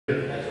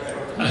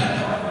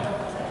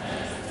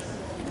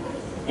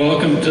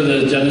Welcome to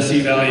the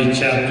Genesee Valley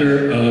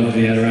chapter of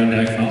the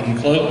Adirondack Mountain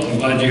Club. I'm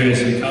glad you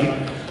guys could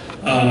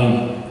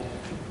come.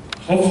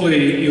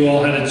 Hopefully you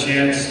all had a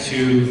chance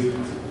to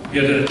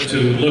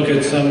look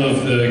at some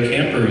of the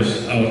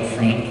campers out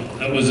front.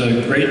 That was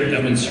a great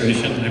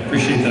demonstration. I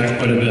appreciate that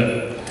quite a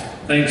bit.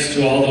 Thanks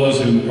to all those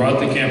who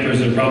brought the campers.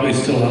 They're probably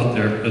still out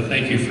there, but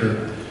thank you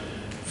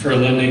for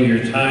lending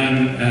your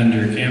time and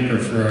your camper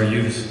for our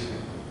use.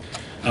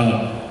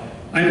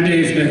 I'm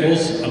Dave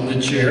Nichols. I'm the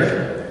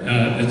chair.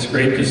 It's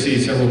great to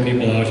see several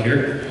people out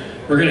here.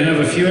 We're going to have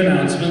a few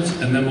announcements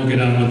and then we'll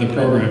get on with the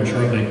program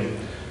shortly.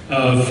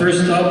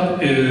 First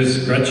up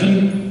is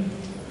Gretchen.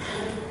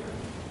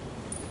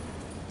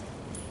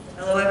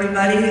 Hello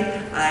everybody.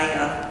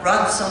 I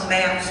brought some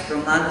maps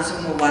from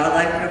Montezuma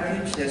Wildlife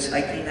Refuge. There's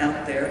hiking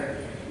out there.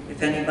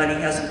 If anybody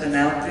hasn't been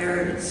out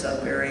there, it's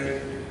a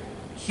very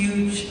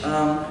huge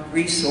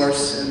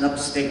resource in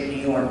upstate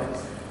New York.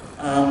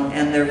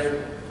 And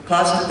they're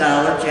cost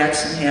 $1.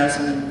 Jackson has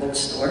them in the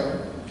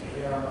bookstore.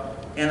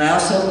 And I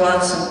also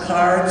brought some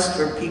cards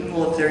for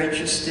people if they're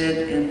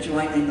interested in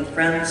joining the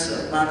Friends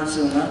of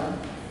Montezuma.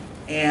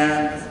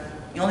 And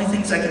the only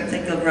things I can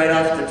think of right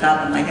off the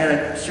top of my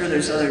head, I'm sure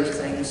there's other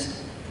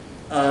things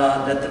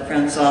that the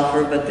Friends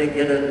offer, but they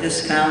get a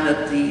discount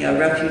at the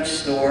refuge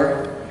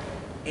store.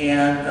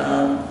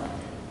 And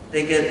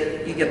you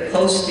get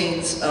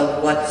postings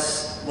of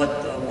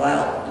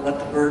what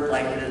the bird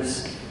life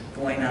is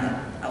going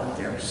on out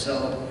there.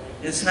 So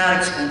it's not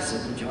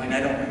expensive to join.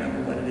 I don't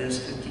remember what it is,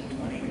 $15,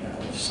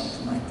 $20,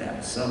 something like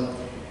that. So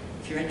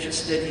if you're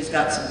interested, he's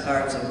got some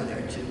cards over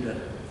there too.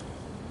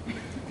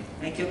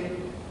 Thank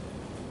you.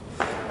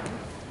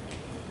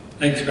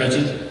 Thanks,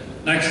 Gretchen.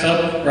 Next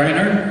up,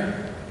 Reinhard.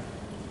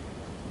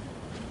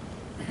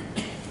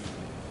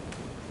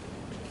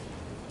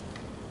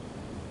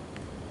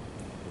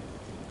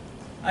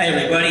 Hi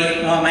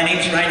everybody, my name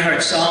is Reinhard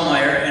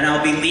Sahlmeyer and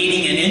I'll be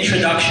leading an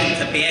introduction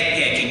to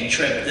backpacking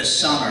trip this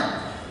summer.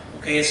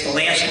 Okay, it's the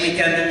last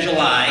weekend in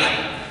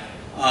July,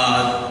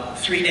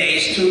 3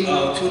 days, two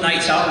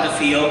nights out in the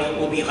field.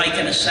 We'll be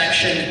hiking a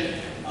section,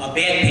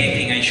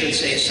 backpacking I should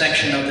say, a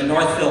section of the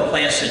Northville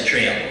Placid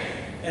Trail.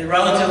 And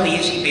relatively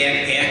easy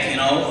backpack, you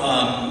know,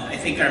 I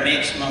think our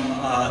maximum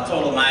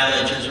total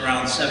mileage is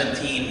around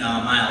 17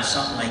 miles,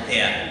 something like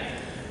that.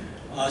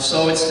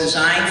 So it's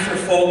designed for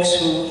folks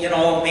who, you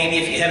know, maybe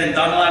if you haven't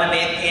done a lot of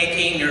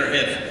backpacking or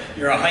if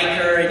you're a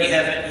hiker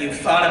and you've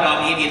thought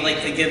about maybe you'd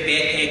like to give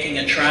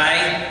backpacking a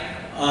try,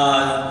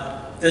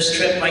 this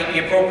trip might be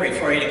appropriate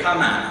for you to come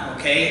on,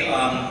 okay?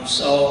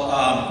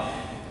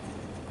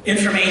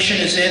 Information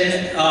is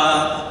in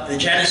the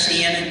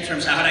Genesean in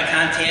terms of how to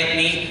contact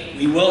me.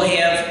 We will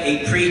have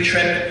a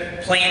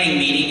pre-trip planning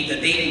meeting.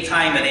 The date and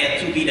time of that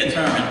to be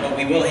determined, but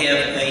we will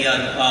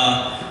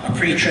have a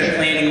pre-trip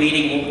planning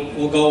meeting.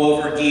 We'll go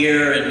over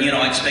gear and, you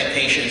know,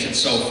 expectations and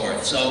so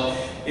forth. So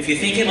if you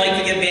think you'd like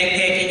to give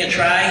backpacking a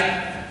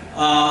try,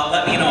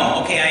 let me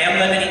know. Okay, I am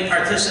limiting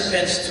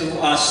participants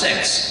to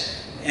 6.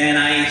 And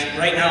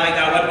right now I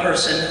got one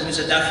person who's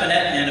a definite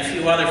and a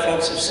few other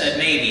folks have said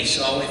maybe.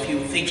 So if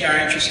you think you're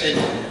interested,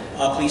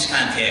 please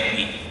contact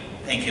me.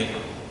 Thank you.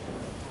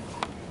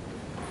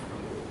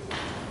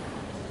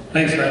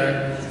 Thanks,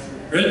 Reinhard.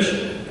 Rich?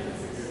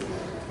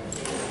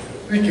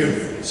 Thank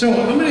you. So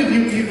how many of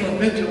you people have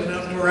been to an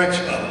outdoor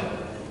expo?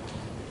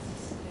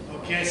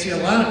 Okay, I see a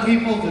lot of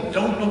people that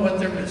don't know what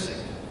they're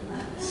missing.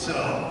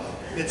 So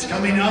it's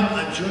coming up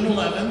on June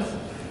 11th.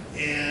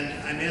 And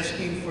I'm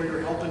asking for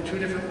your help in 2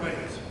 different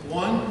ways.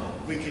 One,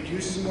 we could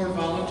use some more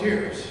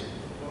volunteers.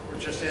 What we're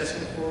just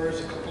asking for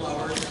is a couple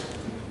hours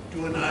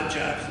doing odd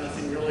jobs,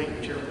 nothing really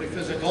terribly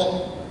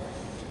physical.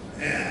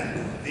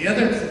 And the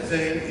other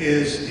thing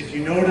is, if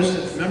you notice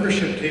at the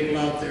membership table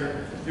out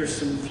there, there's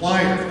some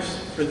flyers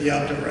for the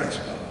Outdoor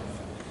Expo.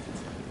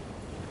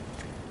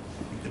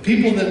 The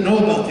people that know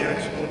about the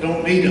Expo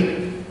don't need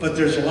them, but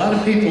there's a lot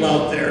of people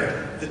out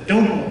there that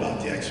don't know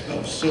about the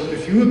Expo. So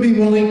if you would be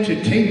willing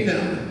to take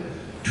them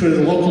to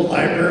the local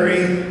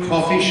library,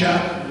 coffee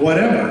shop,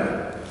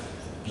 whatever,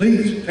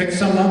 please pick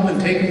some up and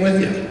take them with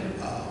you.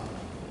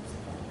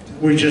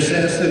 We just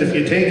ask that if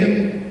you take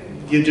them,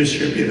 you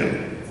distribute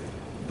them.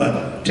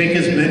 But take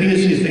as many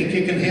as you think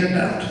you can hand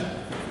out.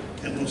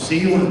 And we'll see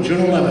you on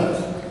June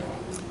 11th.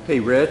 Hey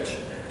Rich,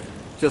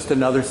 just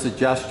another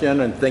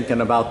suggestion and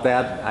thinking about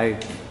that. I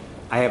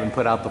haven't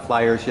put out the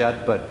flyers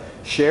yet, but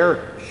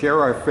share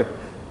our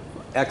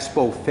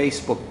Expo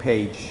Facebook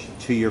page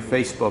to your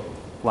Facebook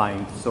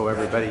line so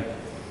everybody,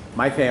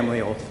 my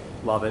family will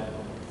love it.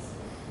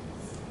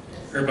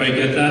 Everybody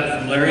get that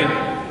from Larry?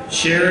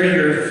 Share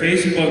your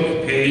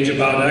Facebook page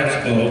about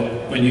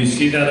Expo. When you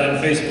see that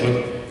on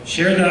Facebook,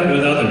 share that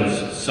with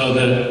others so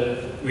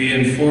that we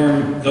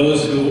inform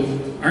those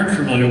who aren't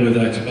familiar with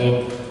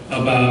Expo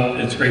about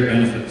its great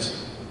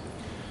benefits.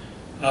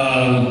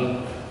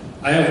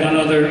 I have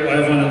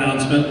one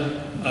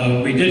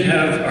announcement. We did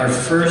have our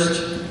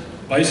first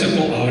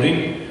bicycle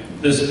outing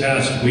this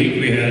past week.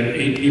 We had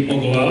 8 people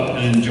go out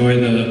and enjoy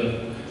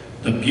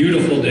the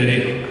beautiful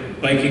day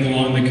biking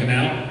along the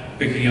canal,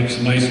 picking up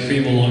some ice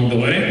cream along the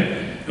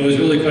way. It was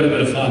really quite a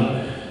bit of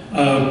fun.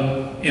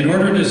 In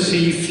order to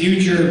see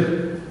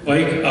future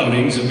bike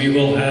outings, and we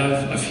will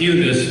have a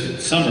few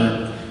this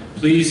summer,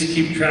 please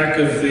keep track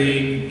of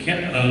the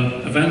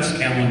events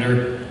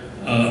calendar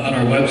on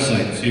our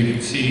website so you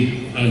can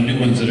see new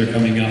ones that are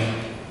coming up.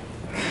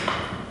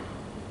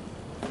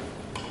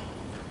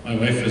 My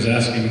wife is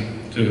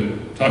asking to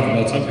talk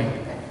about something.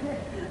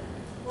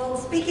 Well,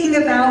 speaking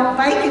about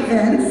bike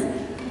events,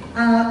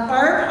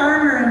 Barb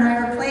Harmer and I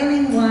are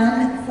planning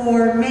one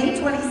for May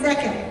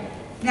 22nd.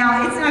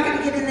 Now, it's not going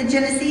to get in the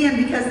Geneseum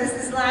because this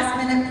is last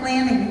minute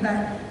planning,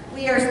 but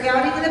we are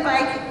scouting the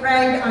bike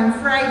ride on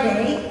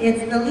Friday.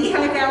 It's the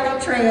Lehigh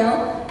Valley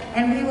Trail,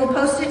 and we will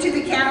post it to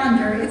the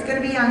calendar. It's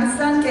going to be on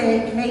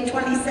Sunday, May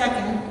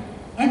 22nd,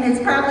 and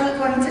it's probably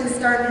going to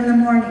start in the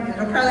morning.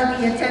 It'll probably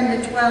be a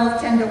 10 to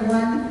 12, 10 to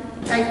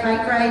 1 type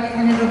bike ride,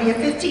 and it'll be a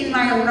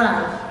 15-mile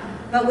ride.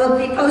 But we'll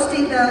be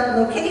posting the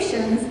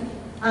locations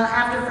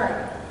after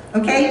Friday.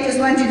 Okay? Just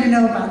wanted you to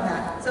know about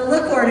that. So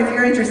look for it if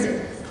you're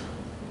interested.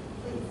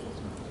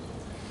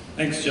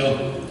 Thanks, Jill.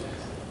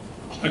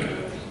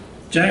 Okay.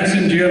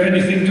 Jackson, do you have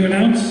anything to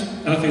announce?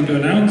 Nothing to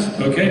announce?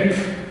 Okay.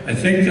 I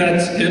think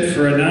that's it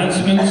for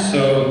announcements.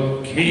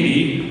 So,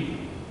 Katie,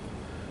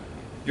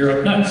 you're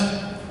up next.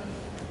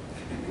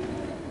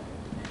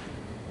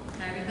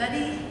 Hi,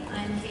 everybody.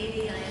 I'm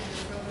Katie. I am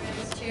the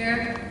programs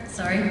chair.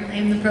 Sorry, I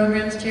am the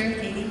programs chair,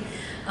 Katie.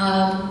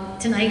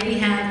 Tonight we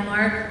have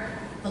Mark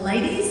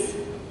Valites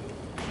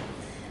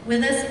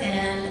with us,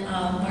 and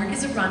Mark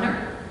is a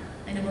runner.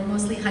 I know we're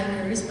mostly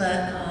hikers,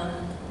 but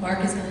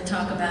Mark is going to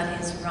talk about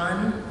his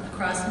run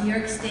across New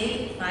York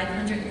State,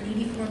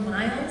 584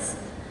 miles,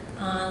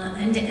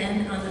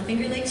 end-to-end on the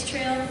Finger Lakes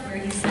Trail, where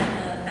he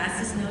set the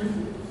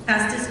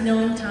fastest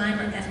known time,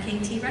 or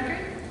FKT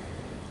record,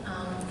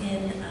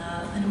 in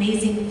an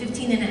amazing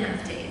 15 and a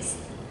half days.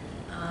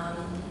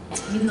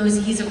 Even though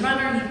he's a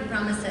runner, he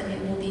promised that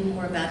it will be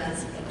more about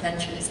his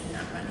adventures and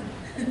not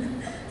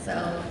running.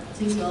 So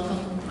please welcome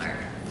Mark.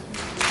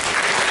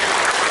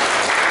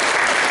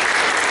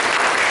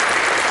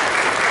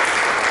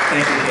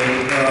 Thank you,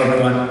 Katie. Hello,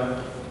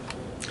 everyone.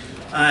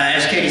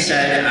 As Katie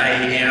said, I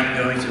am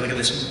going to look at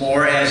this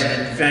more as an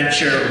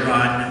adventure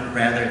run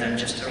rather than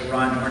just a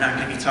run. We're not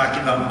going to be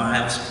talking about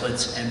mile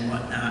splits and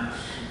whatnot.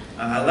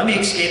 Let me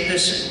escape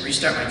this and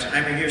restart my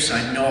timer here so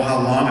I know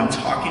how long I'm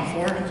talking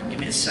for. Give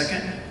me a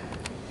second.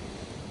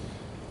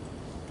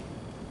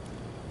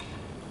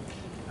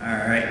 All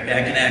right,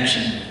 back in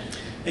action.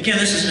 Again,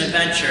 this is an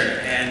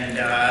adventure, and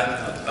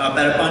I'll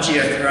bet a bunch of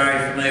you are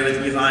already familiar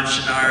with Yvon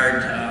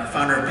Chouinard,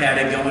 founder of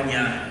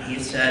Patagonia. He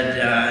said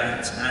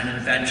it's not an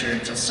adventure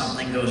until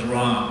something goes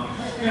wrong.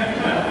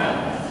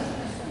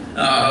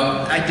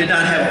 I did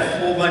not have a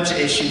whole bunch of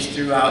issues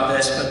throughout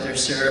this, but there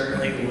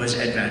certainly was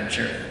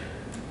adventure.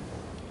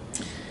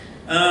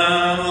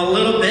 A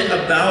little bit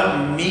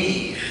about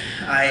me.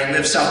 I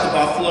live south of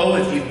Buffalo.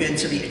 If you've been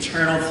to the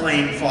Eternal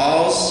Flame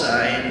Falls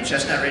in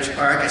Chestnut Ridge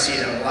Park, I see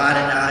a lot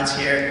of nods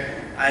here.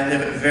 I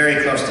live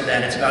very close to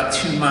that. It's about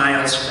 2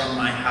 miles from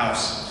my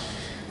house.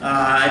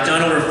 I've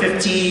done over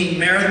 15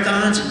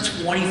 marathons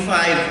and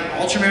 25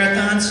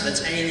 ultramarathons.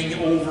 That's anything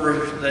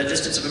over the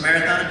distance of a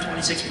marathon,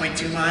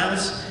 26.2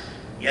 miles.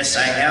 Yes,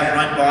 I have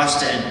run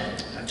Boston.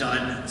 I've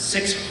done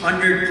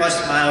 600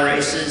 plus mile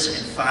races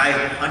and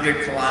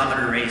 500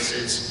 kilometer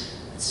races.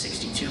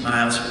 62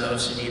 miles for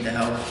those who need the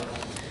help.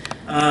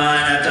 And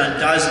I've done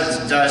dozens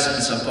and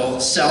dozens of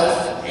both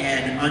self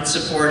and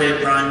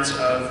unsupported runs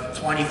of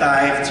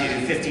 25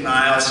 to 50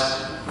 miles,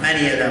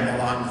 many of them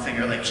along the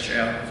Finger Lakes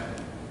Trail.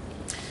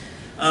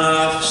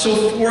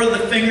 So for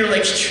the Finger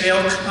Lakes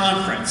Trail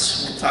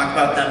Conference, we'll talk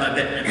about them a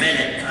bit in a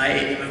minute. I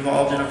am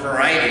involved in a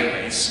variety of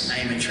ways. I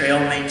am a trail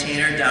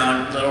maintainer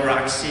down Little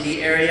Rock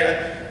City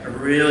area, a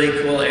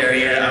really cool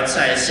area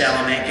outside of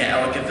Salamanca,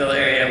 Ellicottville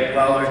area,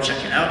 well worth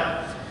checking out.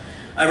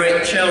 I write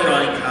the trail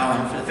running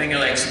column for the Finger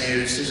Lakes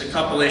News. There's a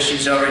couple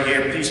issues over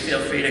here. Please feel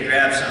free to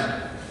grab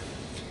some.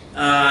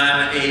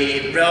 I'm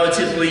a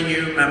relatively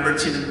new member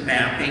to the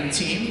mapping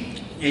team.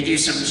 I do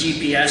some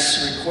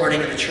GPS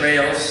recording of the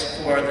trails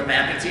for the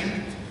mapping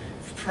team.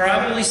 You've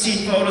probably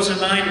seen photos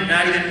of mine and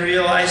not even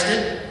realized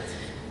it.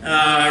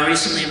 I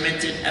recently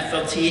minted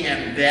FLT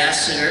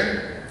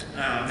Ambassador.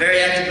 Very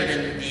active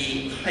within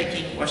the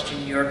hiking Western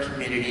New York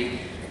community.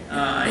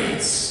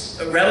 It's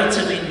a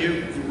relatively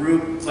new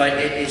group, but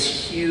it is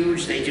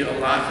huge. They do a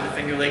lot for the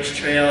Finger Lakes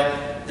Trail.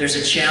 There's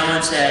a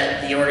challenge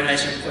that the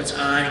organizer puts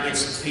on. It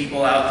gets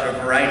people out there,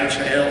 a variety of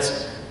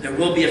trails. There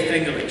will be a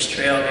Finger Lakes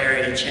Trail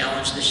area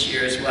challenge this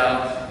year as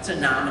well. It's a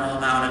nominal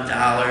amount of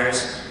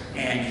dollars,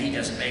 and he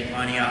doesn't make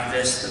money off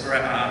this.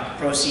 The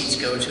proceeds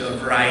go to a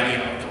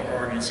variety of outdoor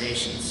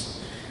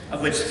organizations,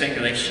 of which the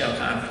Finger Lakes Trail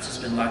Conference has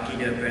been lucky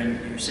to have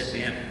been the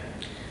recipient.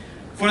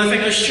 For the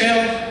Finger Lakes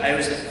Trail, I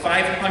was the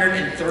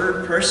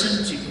 503rd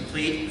person to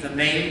complete the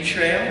main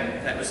trail.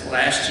 That was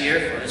last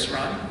year for this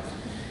run.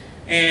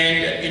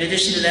 And in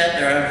addition to that,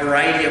 there are a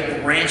variety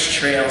of branch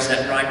trails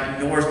that run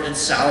north and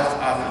south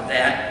off of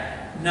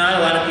that. Not a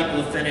lot of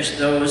people have finished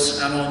those.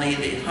 I'm only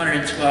the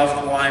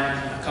 112th one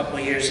a couple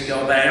of years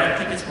ago, but I don't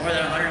think it's more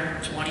than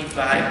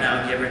 125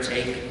 now, give or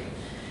take.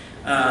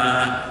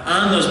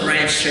 On those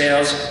branch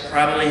trails,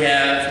 probably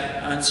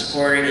have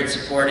unsupported and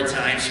supported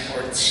times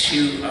for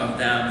 2 of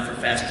them for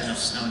fast enough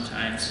snow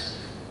times.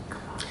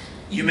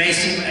 You may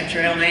see my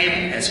trail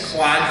name as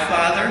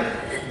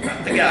Quadfather,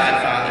 not the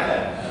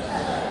Godfather.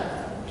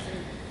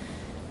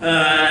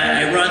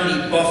 I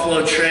run the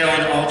Buffalo Trail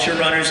and Ultra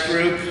Runners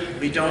group.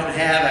 We don't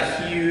have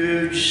a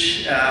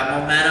huge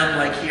momentum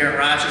like here in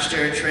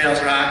Rochester.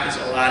 Trails Rock is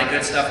a lot of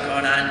good stuff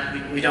going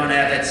on. We don't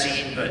have that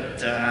scene,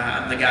 but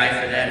I'm the guy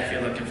for that if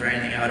you're looking for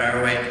anything out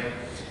our way.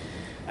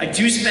 I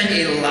do spend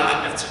a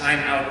lot of time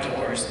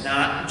outdoors,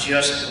 not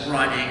just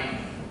running,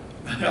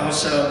 but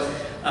also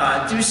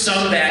do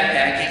some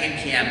backpacking and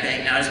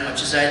camping, not as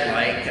much as I'd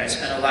like. I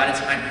spend a lot of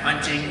time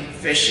hunting,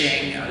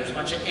 fishing. There's a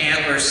bunch of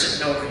antlers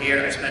sitting over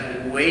here. I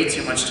spend way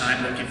too much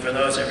time looking for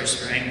those every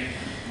spring.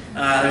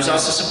 There's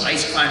also some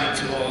ice climbing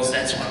tools.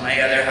 That's one of my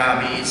other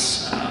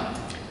hobbies.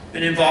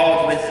 Been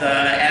involved with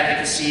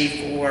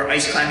advocacy for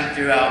ice climbing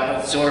throughout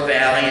both Zoar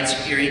Valley and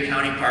Superior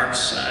County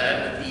parks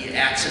with the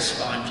Access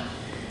Fund.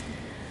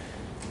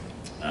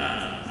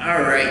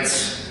 All right.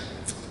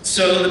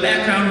 So the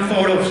background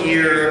photo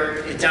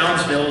here at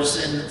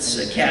Downsville's in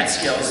the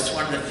Catskills. It's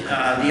one of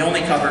the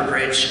only covered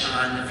bridge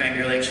on the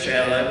Finger Lakes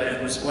Trail.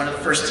 It was one of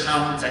the first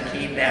towns I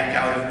came back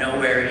out of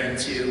nowhere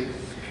into.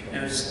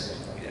 It was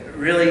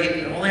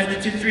really, only after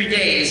 2-3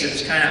 days, it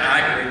was kind of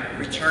odd,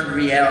 return to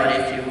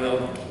reality, if you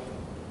will.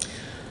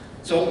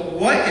 So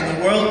what in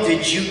the world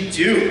did you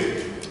do?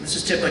 This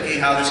is typically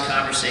how this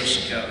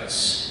conversation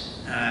goes.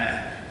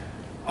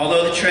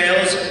 Although the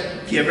trails,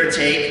 give or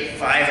take,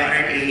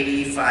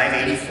 580,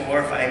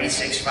 584,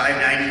 586,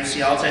 590, you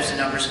see all types of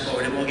numbers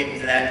quoted. We'll get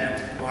into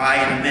that why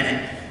in a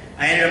minute.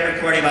 I ended up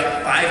recording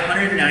about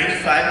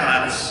 595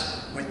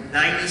 miles with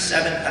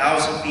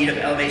 97,000 feet of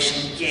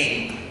elevation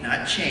gain,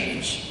 not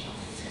change.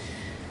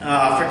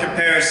 For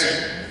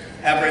comparison,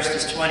 Everest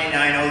is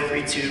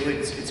 29,032.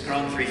 It's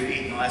grown 3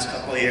 feet in the last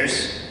couple of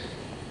years.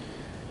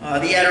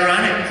 The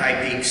Adirondack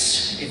high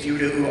peaks, if you were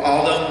to do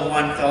all of them in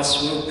one fell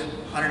swoop,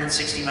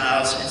 160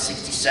 miles and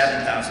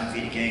 67,000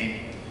 feet of gain.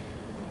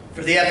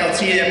 For the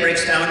FLT, that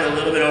breaks down to a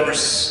little bit over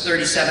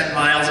 37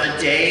 miles a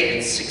day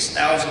and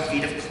 6,000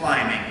 feet of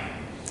climbing.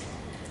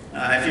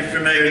 If you're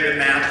familiar with the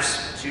maps,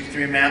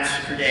 2-3 maps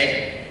per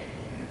day.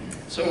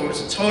 So it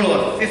was a total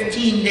of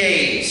 15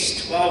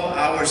 days, 12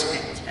 hours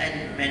and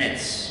 10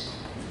 minutes.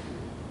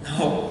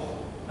 No,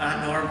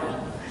 not normal.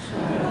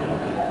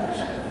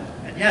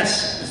 And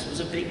yes, this was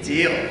a big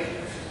deal.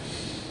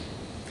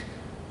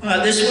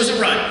 This was a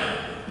run,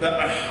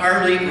 but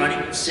hardly running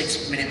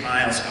 6-minute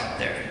miles out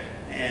there.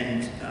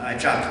 And I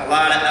dropped a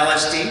lot of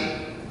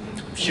LSD.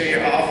 I'm sure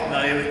you're all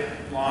familiar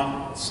with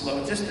long,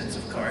 slow distance,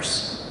 of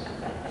course.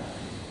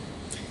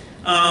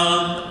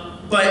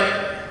 But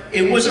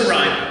it was a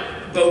run.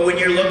 But when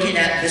you're looking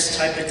at this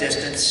type of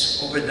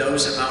distance over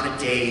those amount of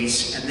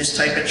days and this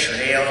type of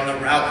trail and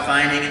the route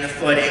finding and the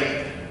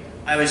footing,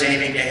 I was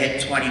aiming to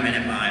hit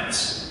 20-minute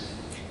miles.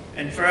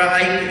 And for a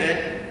hike,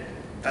 it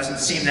doesn't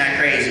seem that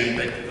crazy,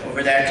 but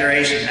over that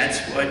duration, that's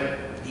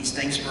what these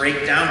things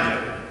break down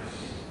to.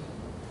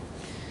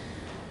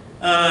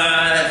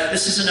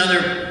 This is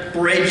another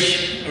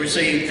bridge, or so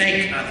you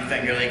think, on the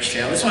Finger Lakes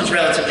Trail. This one's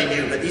relatively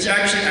new, but these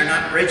actually are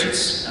not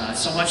bridges.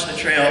 So much of the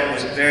trail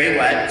was very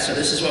wet, so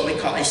this is what we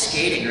call a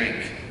skating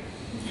rink.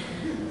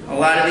 A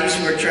lot of these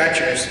were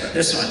treacherous, but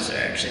this one's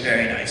actually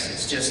very nice.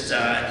 It's just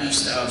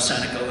east of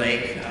Seneca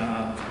Lake.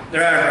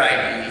 There are a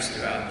variety of these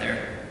throughout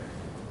there.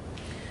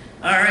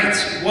 All right,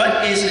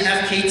 what is an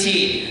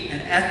FKT?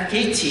 An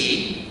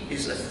FKT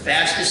is the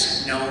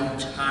fastest known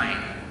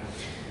time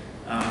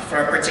for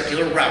a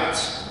particular route.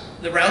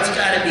 The route's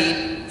got to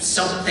be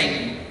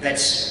something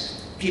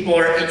that's people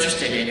are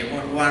interested in and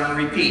would want to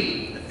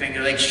repeat. The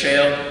Finger Lakes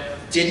Trail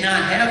did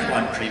not have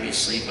one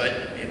previously, but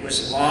it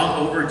was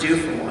long overdue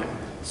for one.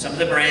 Some of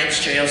the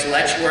branch trails,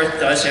 Letchworth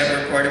does have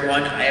a recorded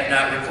one. I have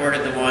not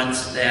recorded the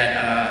ones that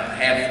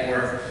have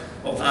for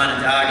both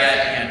Onondaga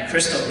and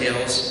Crystal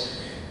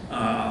Hills,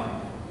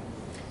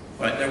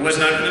 but there was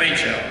none for the main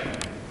trail.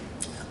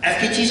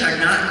 FKTs are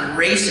not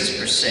races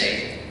per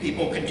se.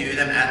 People can do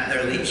them at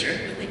their leisure,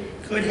 but they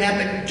could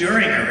happen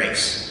during a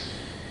race.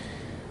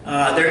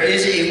 There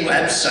is a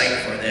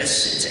website for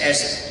this. It's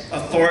as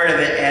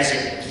authoritative as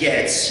it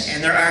gets,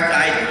 and there are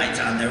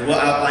guidelines on there. We'll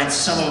outline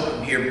some of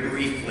them here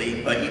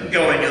briefly, but you can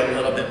go into a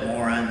little bit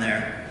more on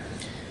there.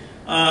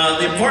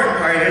 The important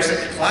part here is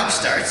that the clock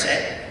starts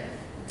at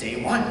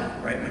day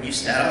 1, right when you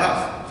start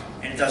off,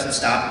 and it doesn't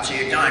stop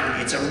until you're done.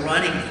 It's a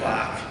running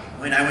clock.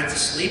 When I went to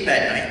sleep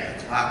at night,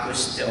 the clock was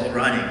still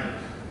running.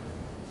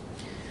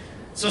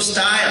 So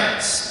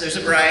styles, there's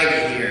a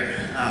variety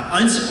here.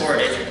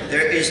 Unsupported,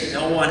 there is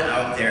no one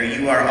out there.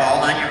 You are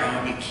all on your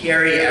own. You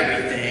carry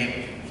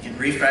everything. You can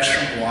refresh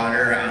from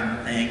water on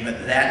the thing,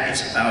 but that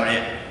is about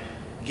it.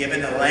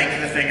 Given the length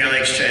of the Finger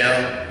Lakes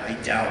Trail, I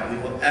doubt we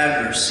will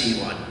ever see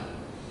one.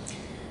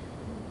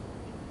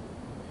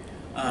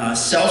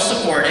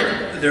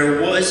 Self-supported,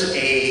 there was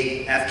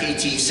a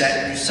FKT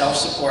set in the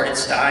self-supported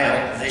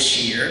style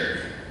this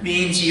year.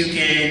 Means you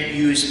can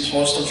use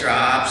postal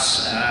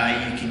drops,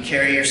 you can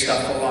carry your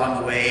stuff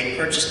along the way,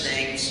 purchase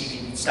things, you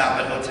can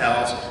stop at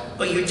hotels,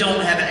 but you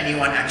don't have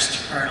anyone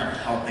external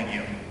helping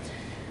you.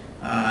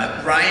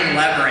 Ryan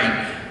Levering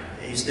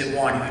is the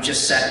one who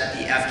just set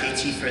the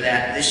FKT for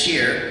that this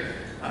year.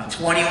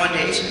 21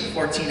 days and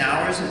 14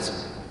 hours,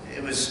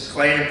 it was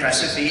quite an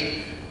impressive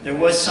feat. There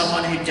was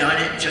someone who'd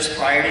done it just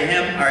prior to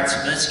him, Art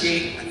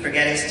Sminsky, I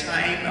forget his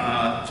time,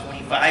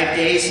 25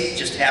 days,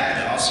 just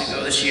happened to also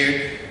go this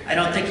year. I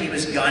don't think he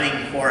was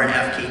gunning for an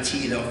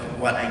FKT though, from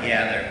what I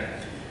gather.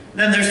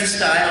 Then there's the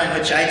style in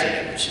which I did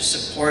it, which is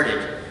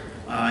supported.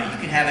 You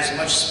can have as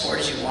much support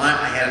as you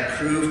want. I had a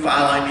crew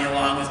following me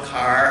along with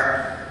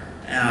car,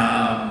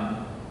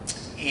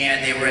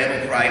 and they were able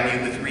to provide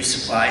me with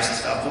resupplies and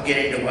stuff. We'll get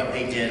into what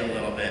they did a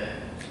little bit.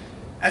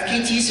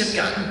 FKTs have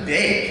gotten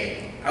big.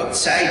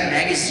 Outside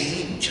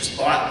Magazine just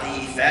bought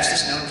the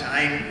fastest known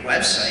time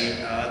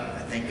website,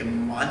 I think a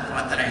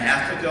month and a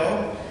half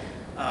ago.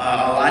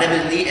 A lot of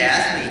elite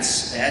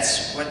athletes,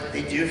 that's what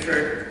they do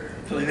for,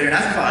 believe it or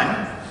not,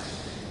 fun.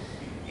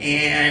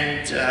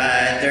 And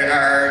there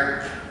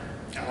are,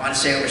 I want to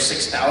say, over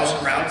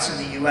 6,000 routes in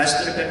the US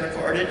that have been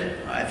recorded.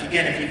 If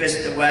you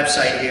visit the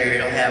website here,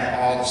 it'll have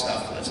all the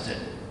stuff listed.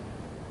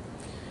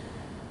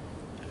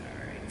 All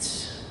right.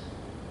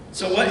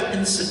 So what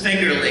is the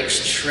Finger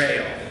Lakes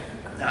Trail?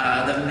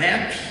 The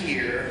map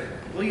here,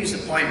 we'll use the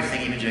pointer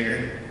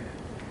thingy-majigger.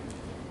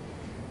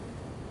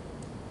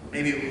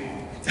 Maybe we won't.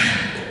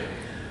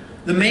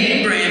 The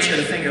main branch of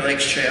the Finger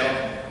Lakes Trail.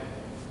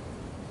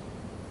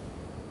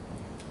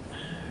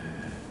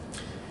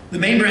 The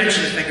main branch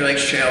of the Finger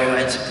Lakes Trail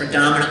runs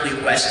predominantly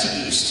west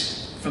to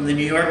east from the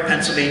New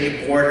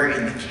York-Pennsylvania border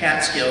in the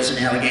Catskills in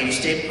Allegany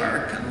State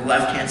Park on the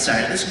left-hand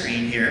side of the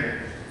screen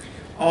here,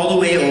 all the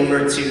way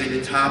over to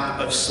the top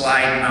of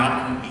Slide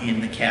Mountain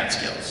in the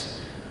Catskills.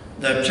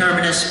 The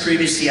terminus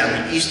previously on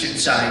the eastern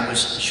side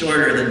was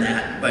shorter than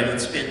that, but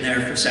it's been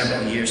there for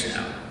several years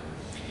now.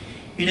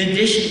 In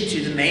addition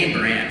to the main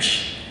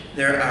branch,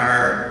 there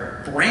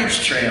are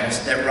branch trails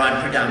that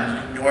run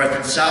predominantly north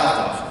and south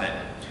off of it.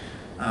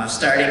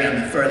 Starting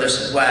on the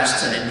furthest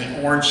west in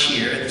the orange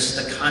here, this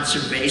is the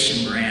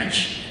conservation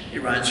branch.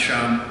 It runs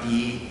from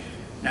the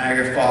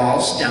Niagara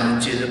Falls down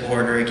to the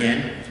border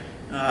again.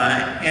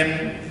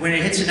 And when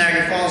it hits the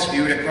Niagara Falls, if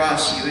you were to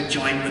cross, you would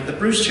join with the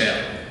Bruce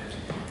Trail.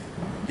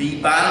 The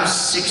bottom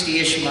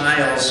 60-ish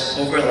miles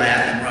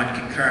overlap and run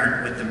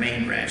concurrent with the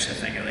main branch, the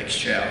Finger Lakes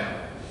Trail.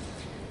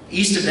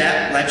 East of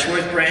that,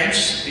 Letchworth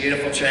Branch,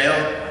 beautiful trail.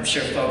 I'm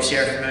sure folks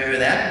here are familiar with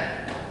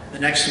that. The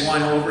next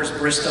one over is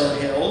Bristol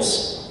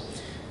Hills,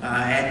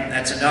 and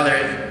that's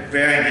another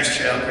very nice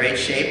trail, great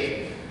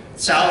shape.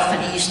 South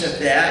and east of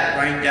that,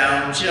 running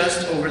down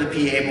just over the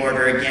PA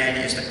border again,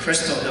 is the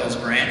Crystal Hills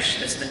Branch.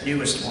 That's the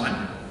newest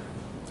one.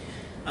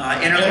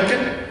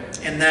 Interlochen,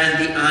 and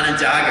then the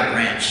Onondaga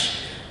Branch.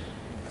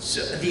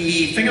 So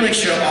the Finger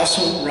Lakes Trail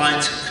also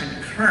runs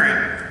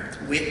concurrent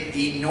with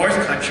the North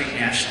Country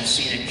National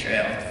Scenic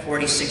Trail,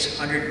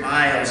 4,600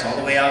 miles all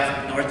the way out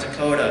from North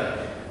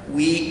Dakota.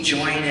 We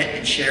join it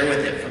and share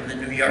with it from the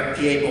New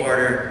York-PA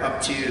border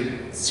up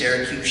to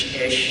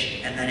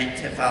Syracuse-ish, and then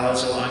it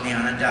follows along the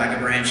Onondaga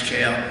Branch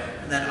Trail,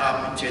 and then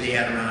up into the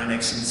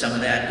Adirondacks, and some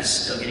of that is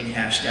still getting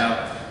hashed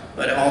out,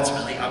 but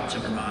ultimately up to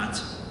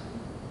Vermont.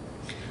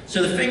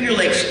 So the Finger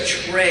Lakes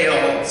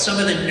Trail, some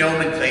of the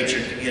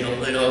nomenclature can get a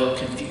little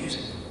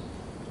confusing,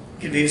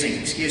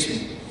 excuse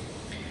me.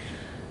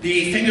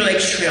 The Finger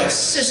Lakes Trail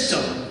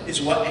system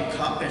is what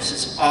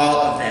encompasses all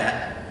of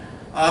that.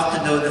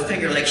 Often though, the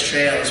Finger Lakes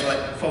Trail is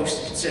what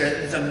folks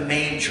consider the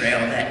main trail,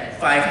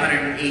 that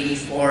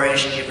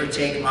 584-ish, give or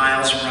take,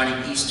 miles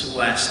running east to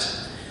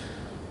west.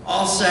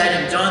 All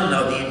said and done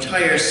though, the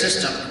entire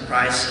system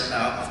comprises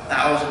about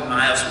 1,000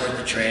 miles worth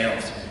of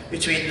trails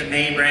between the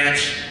main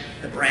branch,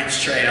 the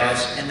branch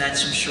trails, and then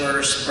some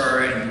shorter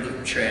spur and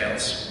loop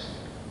trails.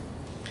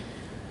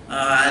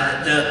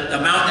 The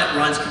amount that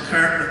runs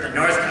concurrent with the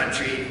North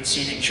Country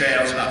Scenic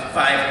Trail is about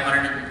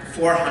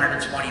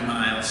 420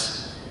 miles.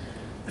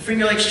 The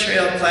Finger Lakes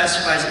Trail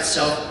classifies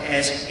itself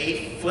as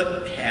a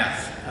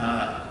footpath,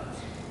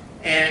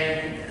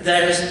 and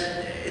that is,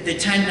 they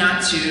tend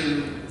not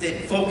to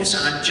focus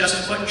on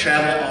just foot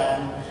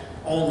travel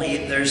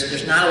only.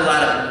 There's not a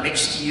lot of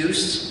mixed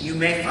use. You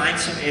may find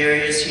some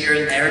areas here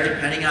and there,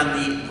 depending on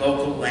the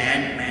local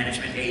land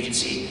management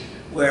agency,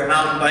 where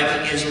mountain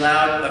biking is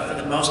allowed, but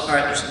for the most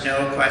part, there's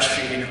no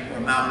equestrian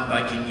or mountain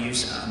biking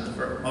use on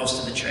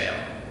most of the trail.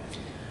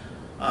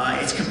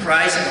 It's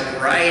comprised of a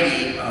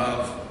variety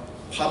of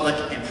public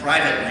and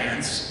private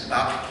lands.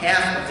 About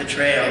half of the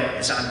trail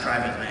is on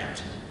private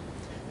land.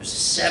 There's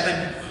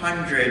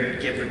 700,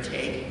 give or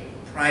take,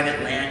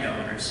 private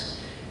landowners.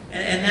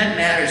 And that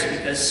matters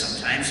because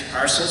sometimes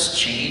parcels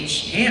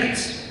change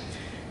hands.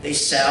 They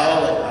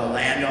sell, a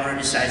landowner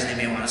decides they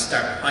may want to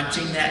start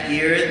hunting that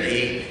year,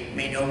 they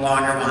may no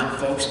longer want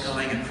folks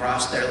going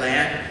across their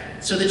land.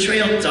 So the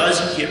trail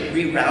does get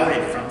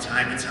rerouted from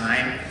time to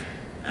time,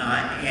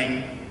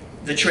 and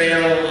The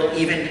trail,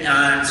 even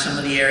on some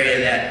of the area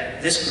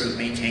that this group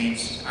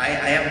maintains, I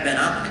haven't been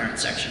on the current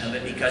section of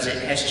it because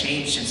it has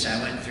changed since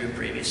I went through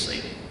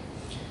previously.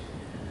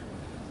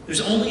 There's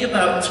only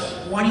about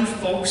 20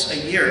 folks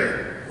a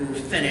year who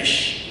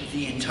finish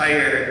the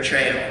entire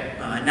trail,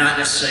 not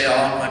necessarily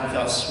all in one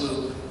fell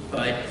swoop,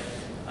 but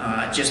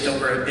just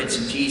over bits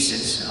and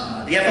pieces.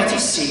 The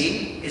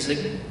FLTC is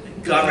the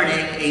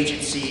governing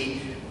agency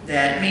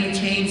that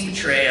maintains the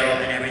trail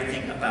and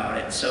everything about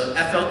it. So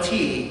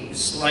FLT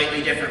is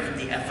slightly different from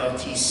the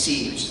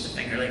FLTC, which is the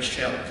Finger Lakes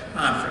Trail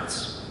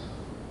Conference.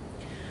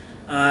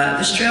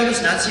 This trail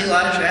does not see a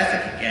lot of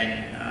traffic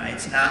again.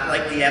 It's not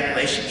like the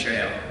Appalachian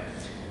Trail.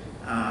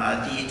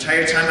 The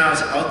entire time I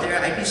was out there,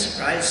 I'd be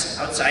surprised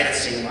outside of,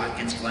 say,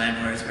 Watkins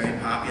Glen, where it's very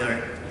popular,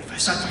 if I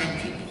saw 10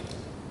 people.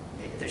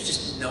 There's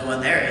just no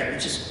one there,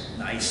 which is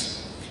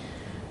nice.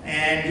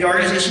 And the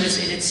organization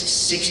is in its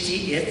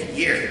 60th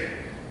year.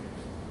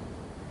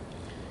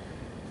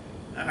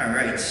 All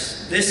right,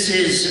 this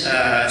is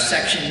a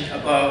section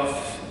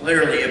above,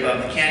 literally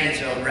above the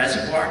Canyonsville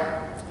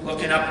Reservoir.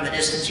 Looking up in the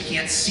distance, you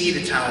can't see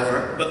the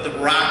tower, but the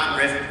Rock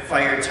Rift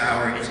Fire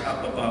Tower is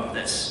up above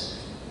this.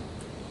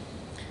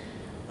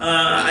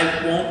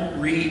 I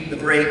won't read the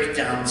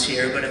breakdowns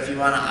here, but if you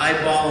want to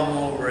eyeball them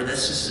over,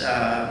 this is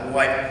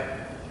what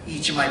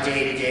each of my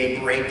day-to-day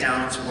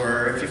breakdowns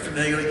were. If you're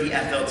familiar with the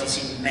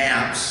FLTC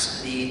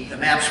maps, the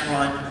maps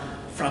run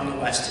from the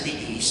west to the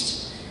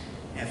east.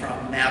 And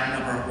from map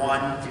number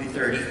 1 through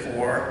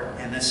 34,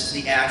 and this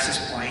is the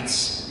access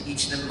points,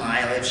 each of the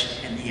mileage,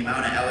 and the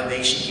amount of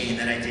elevation gain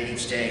that I did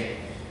each day.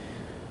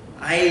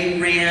 I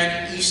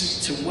ran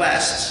east to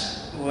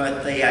west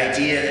with the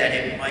idea that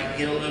it might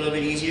get a little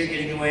bit easier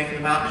getting away from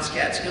the mountainous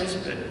Catskills,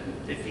 but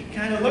if you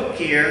kind of look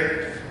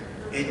here,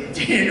 it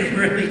didn't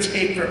really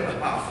taper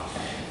off.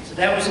 So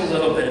that was a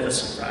little bit of a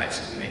surprise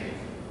to me.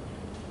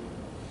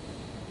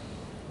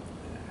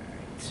 All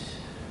right,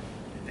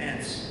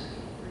 advance.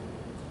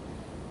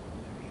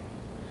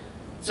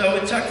 So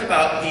we talked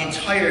about the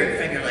entire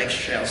Finger Lakes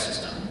Trail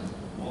system.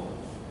 Well,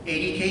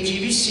 ADK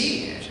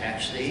GVC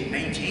actually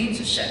maintains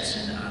a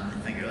section on the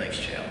Finger Lakes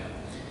Trail.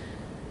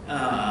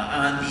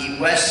 On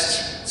the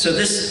west, so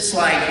this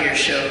slide here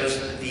shows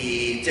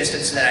the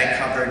distance that I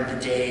covered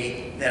the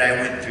day that I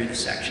went through the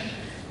section.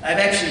 I've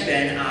actually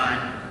been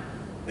on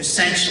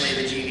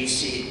essentially the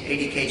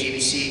ADK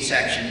GVC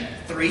section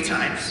 3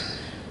 times.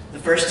 The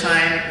first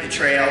time the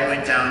trail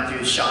went down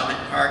through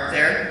Shawmut Park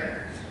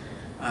there.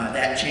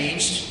 That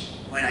changed.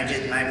 When I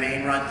did my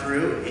main run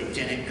through, it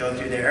didn't go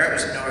through there, it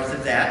was north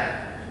of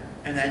that.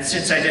 And then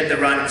since I did the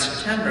run in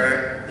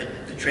September,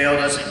 the trail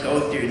doesn't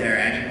go through there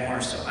anymore,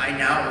 so I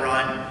now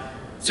run,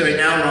 so it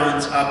now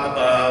runs up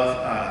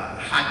above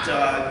Hot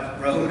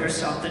Dog Road or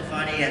something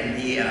funny, and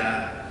the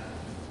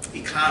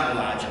Econo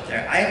Lodge up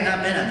there. I have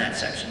not been on that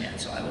section yet,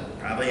 so I will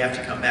probably have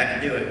to come back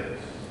and do it.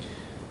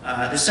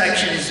 This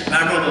section is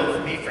memorable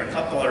for me for a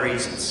couple of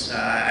reasons.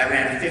 I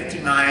ran a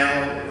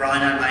 50-mile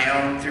run on my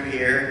own through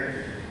here.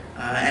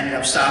 Ended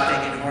up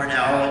stopping in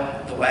Hornell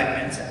at the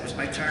Wegmans. That was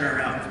my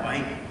turnaround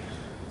point.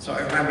 So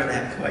I remember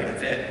that quite a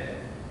bit.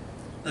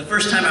 The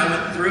first time I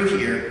went through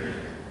here,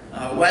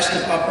 west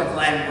of Upper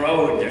Glen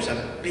Road, there's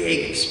a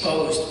big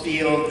exposed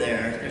field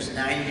there. There's a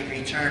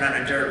 90-degree turn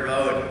on a dirt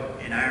road,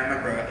 and I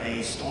remember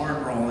a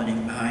storm rolling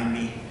in behind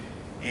me,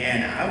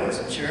 and I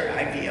wasn't sure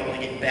I'd be able to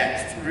get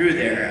back through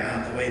there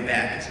on the way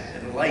back.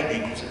 The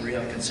lightning was a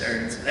real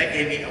concern, so that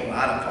gave me a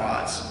lot of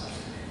pause.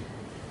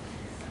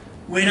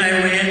 When I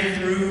ran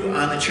through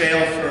on the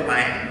trail for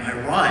my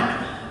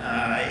run,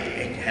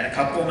 it had a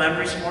couple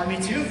memories for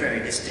me too, very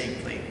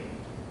distinctly.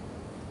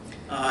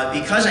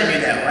 Because I knew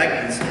that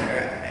Wegmans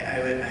there,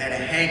 I had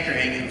a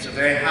hankering. It was a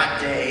very hot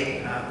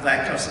day,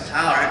 lactose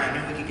intolerant.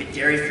 I knew we could get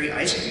dairy-free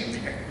ice cream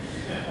there.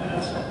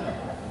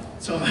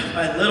 So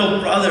my little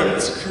brother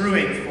was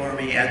crewing for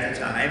me at the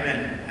time,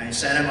 and I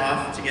sent him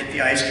off to get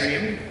the ice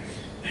cream.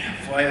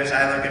 Boy, was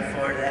I looking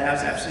forward to that. I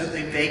was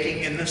absolutely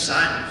baking in the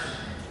sun.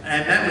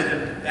 And I met with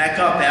him back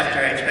up after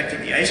I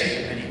expected the ice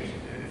cream, and he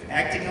was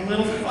acting a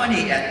little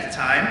funny at the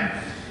time.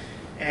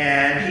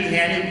 And he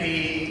handed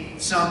me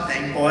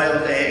something,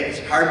 boiled eggs,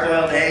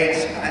 hard-boiled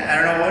eggs. I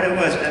don't know what it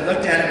was, but I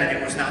looked at him and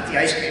it was not the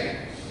ice cream.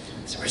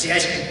 So where's the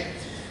ice cream?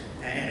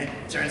 And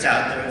it turns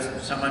out there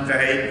was someone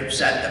very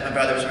upset that my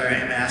brother was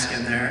wearing a mask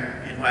in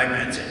there in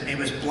Wegmans, and he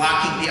was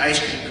blocking the ice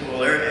cream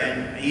cooler,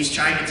 and he's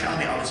trying to tell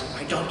me all this.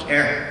 I don't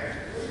care.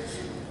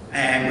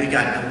 And we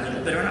got in a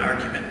little bit of an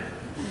argument.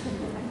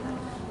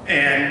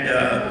 And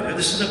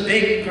this was a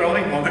big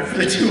growing moment for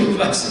the two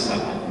of us.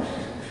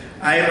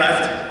 I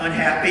left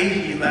unhappy,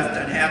 he left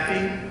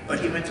unhappy, but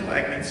he went to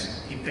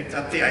Wegmans. He picked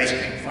up the ice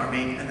cream for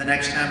me, and the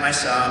next time I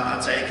saw him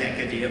outside of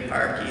Kankakee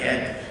Park, he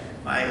had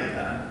my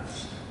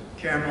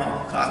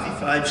caramel coffee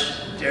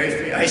fudge,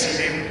 dairy-free ice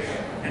cream,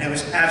 and it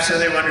was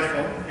absolutely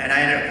wonderful. And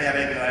I ended up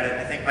having about it,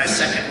 I think my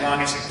second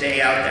longest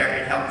day out there.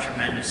 It helped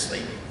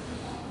tremendously.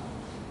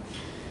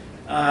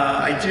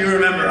 I do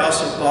remember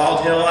also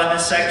Bald Hill on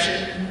this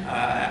section.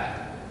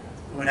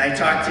 When I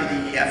talked to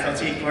the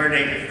FLT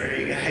coordinator for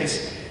you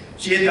guys,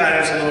 She had thought it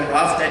was a little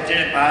rough. That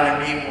didn't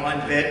bother me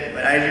one bit,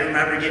 but I do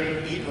remember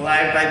getting eaten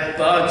alive by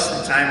bugs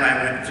the time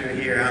I went through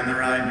here on the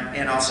run,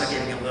 and also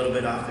getting a little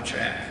bit off the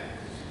track.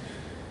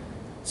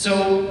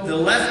 So the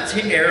left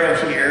arrow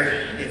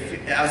here,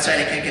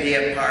 outside of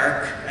Allegany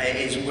Park,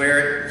 is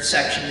where the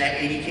section that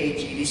ADK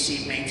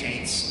GVC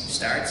maintains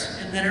starts,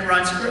 and then it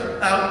runs for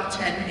about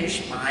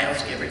 10-ish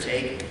miles, give or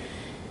take,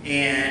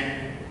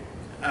 and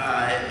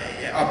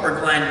Upper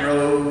Glen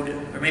Road,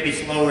 or maybe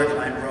it's Lower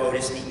Glen Road,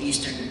 is the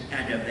eastern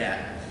end of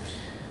that.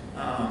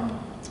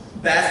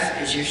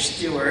 Beth is your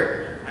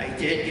steward. I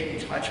did get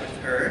in touch with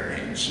her,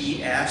 and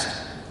she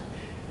asked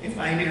if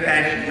I knew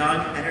any young,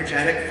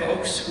 energetic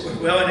folks who were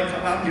willing to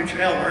come out and do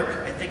trail work.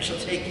 I think she'll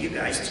take you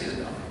guys too,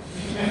 though.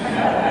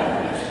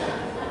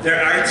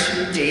 There are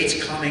 2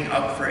 dates coming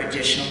up for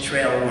additional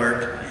trail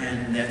work,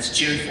 and that's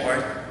June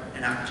 4th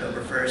and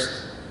October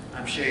 1st.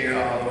 I'm sure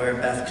you're all aware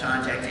of Beth's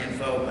contact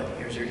info, but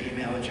here's her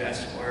email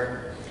address for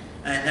her.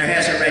 And there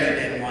has already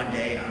been 1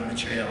 day on the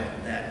trail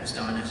that was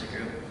done as a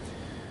group.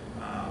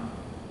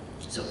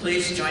 So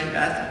please join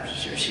Beth. I'm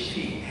sure she'd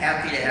be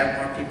happy to have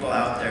more people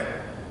out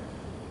there.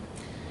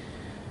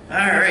 All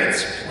right,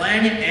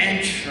 planning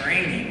and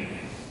training.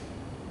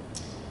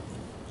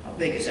 How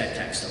big is that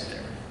text up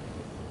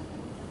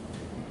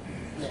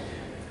there?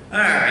 All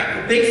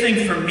right, the big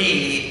thing for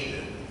me,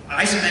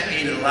 I spent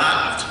a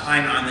lot of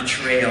time on the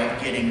trail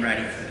getting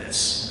ready for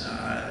this.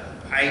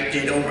 I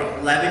did over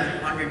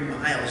 1,100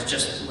 miles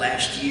just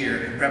last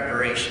year in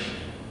preparation.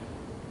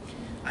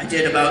 I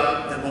did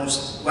about the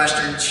most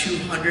western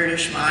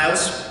 200-ish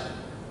miles,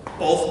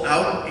 both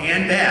out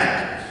and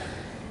back.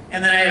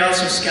 And then I had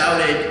also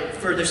scouted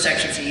further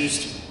sections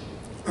east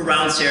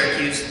around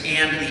Syracuse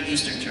and the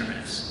eastern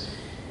terminus.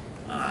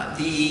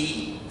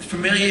 The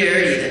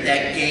familiarity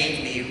that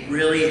gained me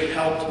really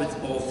helped with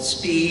both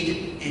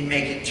speed in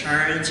making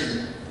turns,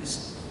 and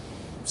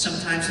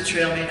sometimes the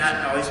trail may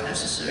not always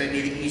necessarily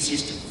be the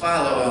easiest to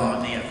follow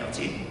along the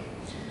FLT.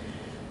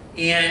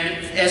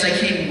 And as I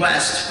came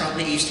west from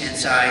the east-hand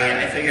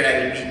side, I figured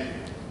I would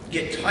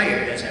get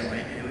tired as I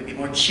went, and it would be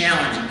more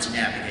challenging to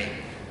navigate.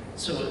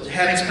 So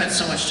having spent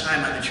so much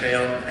time on the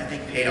trail, I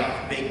think paid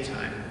off big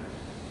time.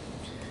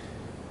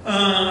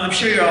 I'm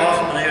sure you're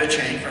all familiar with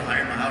training for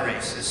 100-mile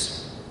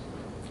races.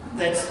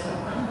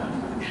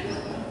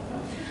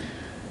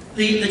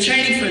 The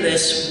training for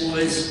this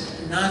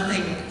was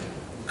nothing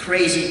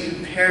crazy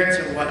compared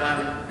to what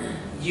I'm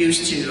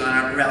used to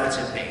on a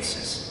relative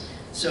basis.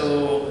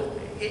 So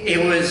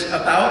it was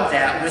about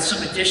that with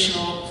some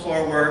additional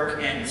core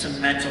work and some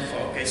mental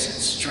focus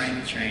and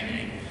strength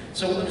training.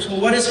 So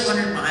what is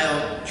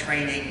 100-mile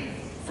training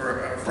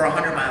for a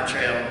 100-mile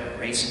trail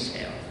race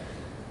entail?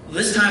 Well,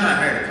 this time I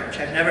hired a coach.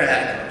 I've never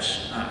had a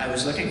coach. I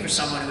was looking for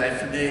someone who had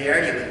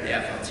familiarity with the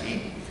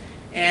FLT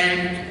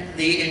and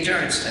the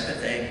endurance type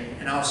of thing,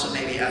 and also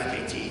maybe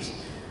FKTs.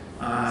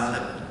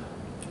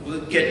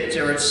 We'll get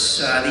towards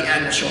the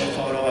end, we'll show a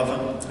photo of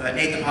him.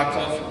 Nathan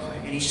Huckle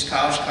in East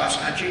College Cross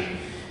Country.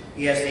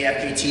 He has the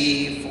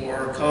FKT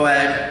for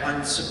co-ed,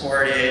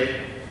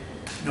 unsupported,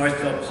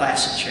 Northville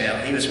Placid Trail.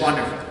 He was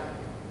wonderful.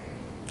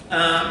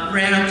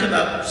 Ran up to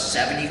about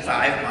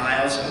 75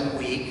 miles a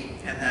week,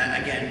 and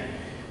then again,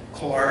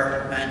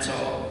 core,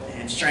 mental,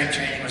 and strength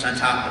training was on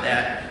top of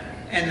that.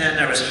 And then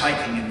there was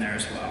hiking in there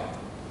as well.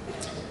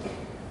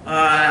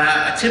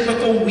 A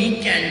typical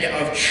weekend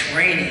of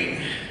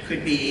training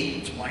could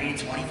be 20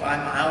 to 25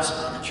 miles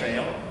on the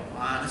trail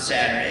on a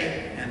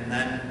Saturday, and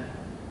then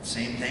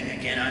same thing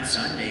again on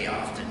Sunday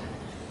often.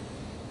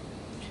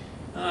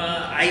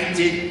 I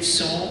did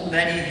so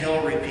many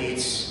hill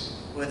repeats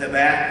with a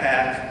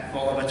backpack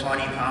full of a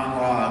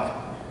 20-pound log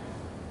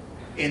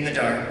in the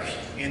dark,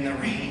 in the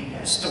rain,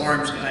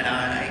 storms going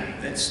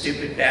on. That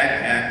stupid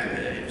backpack,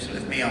 it was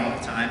with me all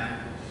the time.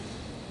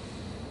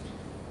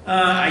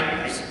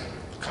 I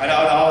cut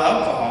out all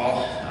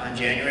alcohol on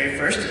January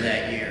 1st of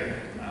that year.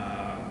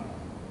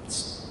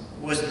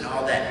 It wasn't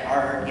all that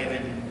hard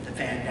given the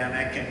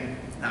pandemic and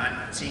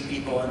not seeing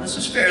people, and this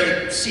was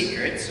fairly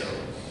secret, so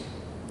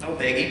no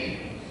biggie.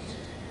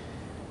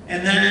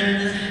 And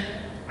then,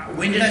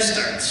 when did I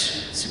start?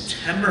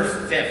 September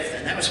 5th,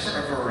 and that was for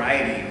a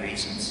variety of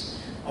reasons.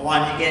 I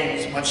wanted to get in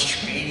as much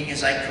training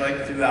as I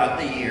could throughout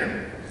the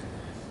year.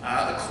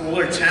 The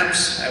cooler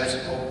temps I was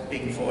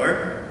hoping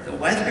for. The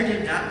weather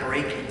did not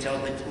break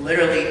until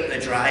literally the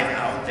drive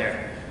out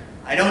there.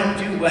 I don't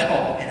do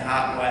well in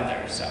hot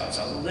weather, so I was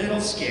a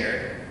little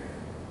scared.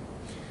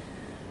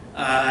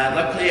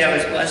 Luckily, I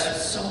was blessed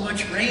with so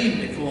much rain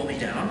to cool me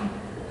down.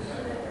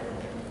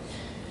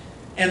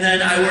 And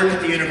then I work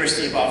at the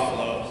University of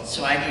Buffalo,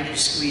 so I needed to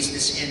squeeze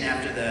this in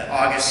after the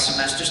August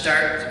semester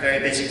start. It's a very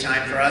busy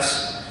time for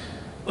us.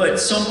 But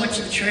so much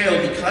of the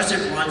trail, because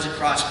it runs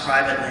across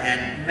private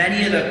land,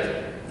 many of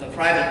the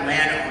private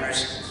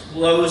landowners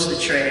close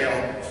the trail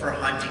for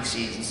hunting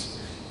seasons.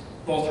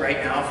 Both right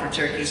now for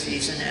turkey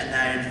season and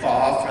then in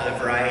fall for the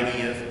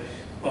variety of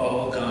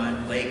bow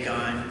gun, lake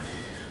gun.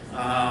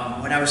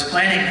 When I was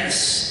planning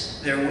this,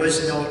 there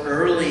was no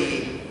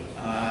early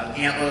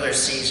antler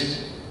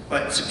season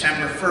But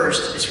September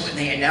 1st is when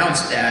they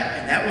announced that,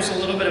 and that was a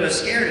little bit of a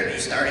scare to me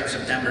starting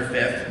September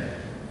 5th.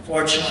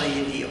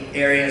 Fortunately, the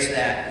areas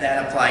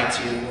that applied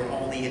to were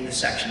only in the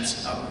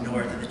sections up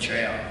north of the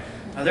trail.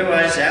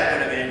 Otherwise, that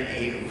would have been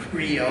a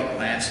real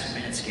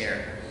last-minute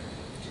scare.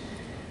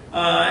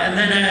 And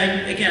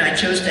then, again, I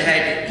chose to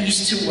head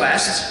east to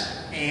west,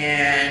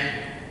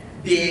 and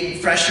being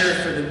fresher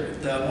for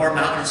the more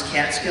mountainous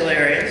Catskill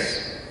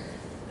areas,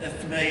 the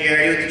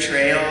familiarity with the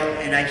trail,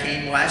 and I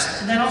came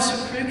west, and then also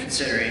crew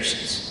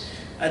considerations.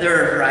 There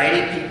are a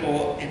variety of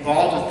people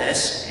involved with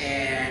this,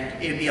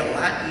 and it'd be a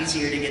lot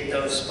easier to get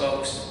those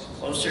folks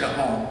closer to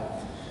home.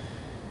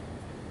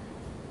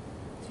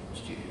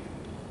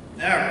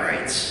 All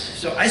right,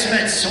 so I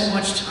spent so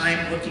much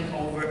time looking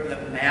over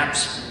the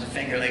maps from the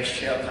Finger Lakes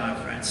Trail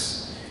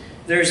Conference.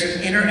 There's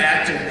an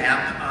interactive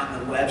map on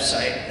the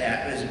website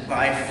that was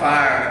by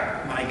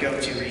far my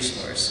go-to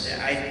resource.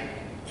 I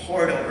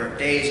poured over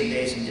days and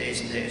days and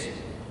days and days.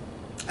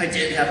 I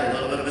did have a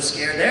little bit of a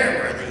scare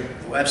there where the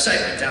website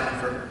went down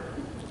for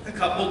a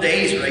couple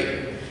days, right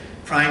in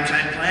prime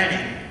time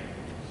planning.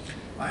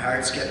 My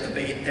heart skipped a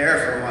beat there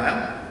for a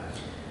while.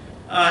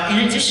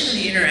 In addition to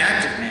the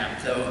interactive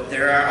map, though,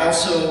 there are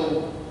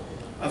also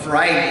a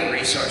variety of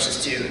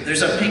resources too.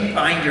 There's a pink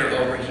binder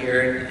over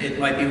here. It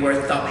might be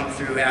worth thumbing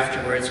through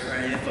afterwards for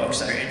any of the folks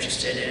that are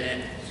interested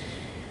in it.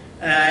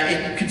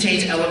 It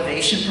contains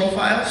elevation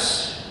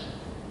profiles.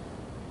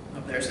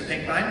 Oh, there's the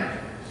pink binder.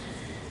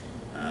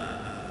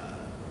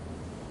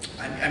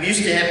 I'm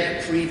used to having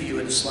a preview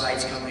of the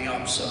slides coming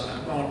up, so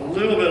I'm going a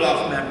little bit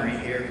off memory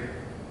here.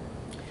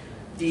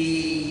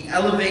 The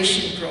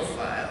elevation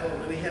profile,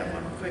 oh, do we have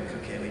one quick?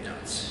 Okay, we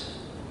don't.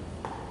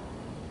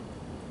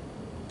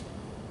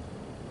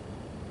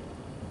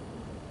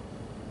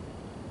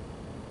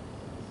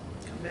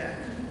 Come back.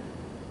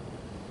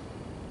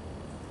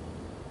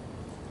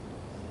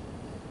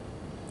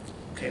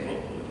 Okay,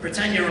 well,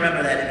 pretend you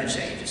remember that image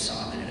that you just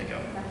saw a minute ago.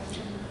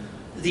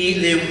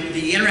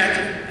 The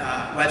interactive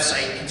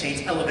website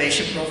contains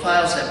elevation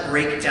profiles that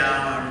break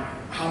down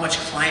how much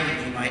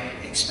climbing you might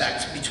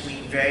expect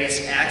between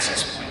various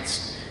access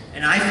points.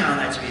 And I found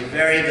that to be a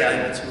very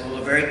valuable tool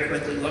to very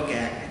quickly look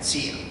at and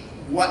see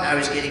what I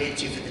was getting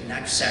into for the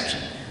next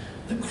section.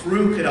 The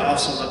crew could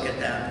also look at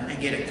them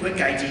and get a quick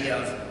idea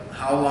of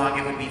how long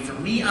it would be for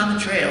me on the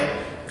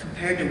trail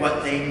compared to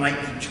what they might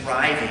be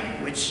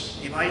driving, which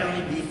it might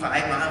only be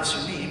 5 miles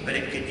for me, but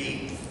it could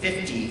be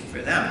 50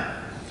 for them.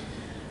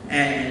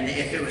 And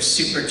if it was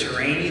super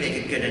terrainy, they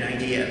could get an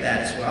idea of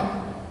that as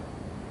well.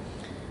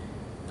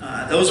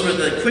 Those were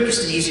the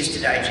quickest and easiest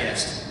to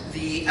digest.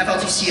 The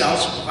FLTC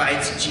also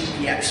provides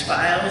GPX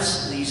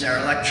files. These are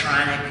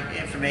electronic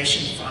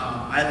information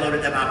I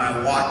loaded them on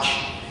my watch.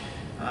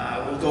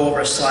 We'll go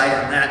over a slide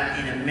on that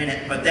in a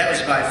minute, but that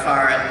was by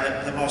far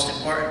the most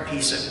important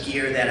piece of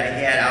gear that I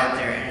had out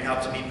there, and it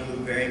helped me move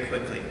very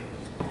quickly.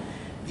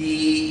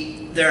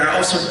 There are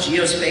also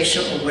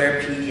geospatial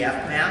aware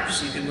PDF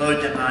maps. You can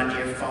load them onto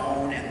your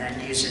phone and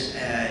then use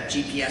a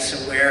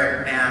GPS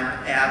aware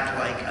map app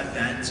like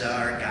Avenza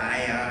or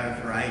Gaia,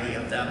 a variety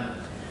of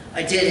them.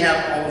 I did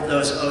have all of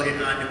those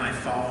loaded onto my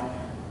phone.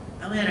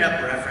 I only ended up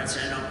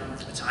referencing them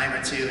a time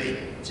or two.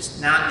 It's just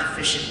not an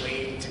efficient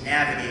way to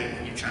navigate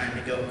when you're trying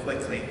to go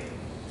quickly.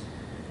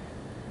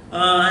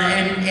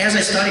 And as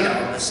I studied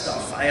all of this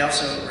stuff, I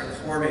also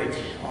recorded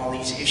all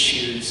these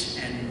issues,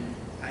 and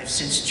I've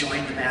since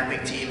joined the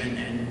mapping team,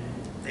 and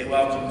they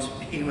welcomed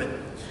me with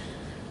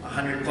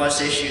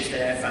 100+ issues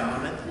that I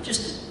found, and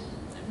just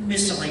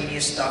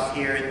miscellaneous stuff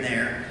here and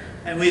there.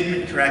 And we've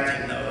been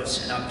correcting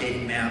those and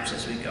updating maps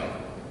as we go.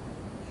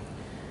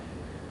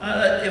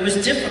 It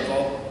was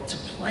difficult to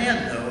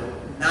plan, though,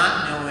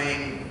 not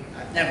knowing,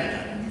 I've never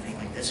done anything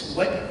like this,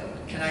 what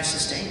can I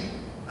sustain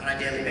on a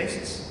daily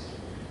basis?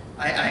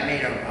 I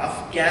made a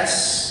rough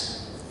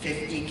guess,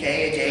 50K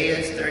a day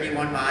is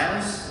 31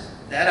 miles.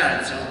 That on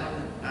its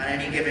own, on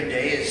any given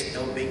day, is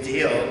no big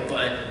deal,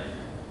 but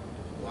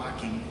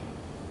walking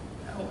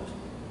helped.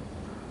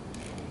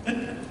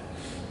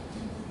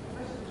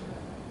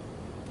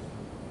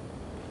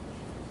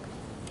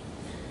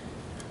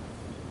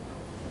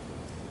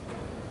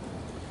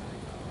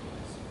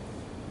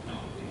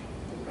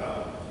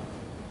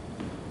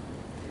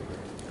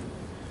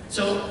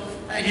 So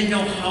I didn't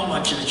know how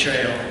much of the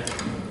trail.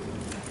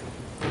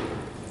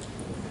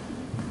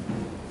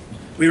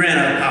 We ran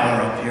out of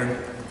power up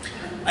here.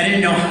 I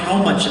didn't know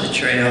how much of the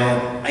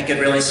trail I could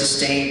really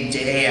sustain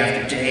day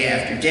after day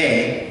after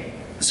day.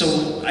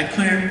 So I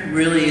couldn't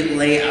really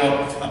lay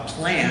out a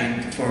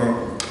plan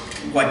for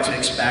what to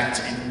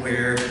expect and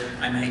where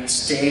I might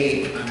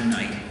stay on a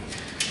night.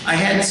 I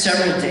had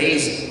several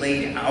days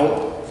laid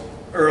out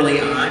early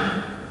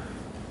on,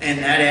 and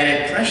that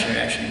added pressure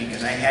actually,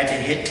 because I had to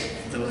hit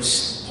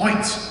those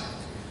points.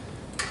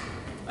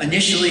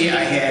 Initially,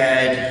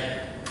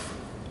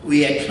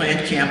 we had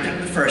planned camping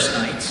the first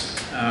night.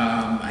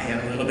 I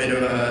had a little bit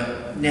of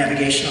a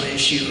navigational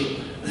issue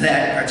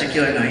that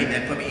particular night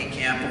that put me in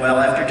camp well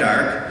after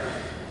dark.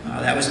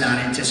 That was not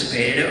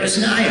anticipated. It was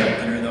an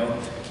eye-opener, though.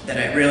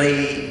 that I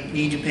really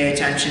need to pay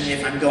attention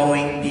if I'm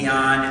going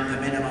beyond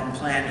the minimum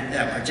plan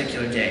that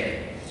particular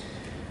day.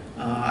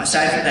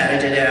 Aside from that, I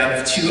did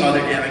have 2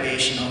 other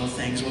navigational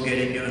things we'll get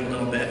into in a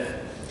little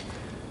bit.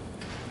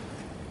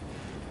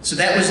 So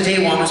that was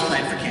day 1 was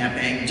planned for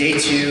camping. Day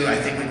 2, I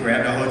think we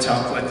grabbed a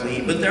hotel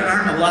quickly, but there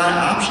aren't a lot of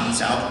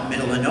options out in the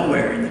middle of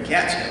nowhere in the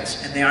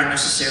Catskills, and they aren't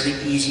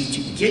necessarily easy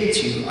to get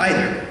to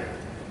either.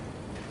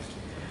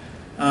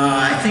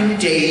 I think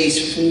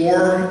days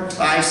 4,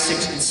 5,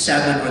 6, and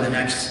 7 were the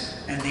next,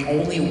 and the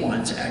only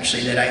ones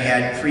actually that I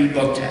had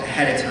pre-booked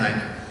ahead of time.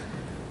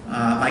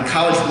 My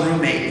college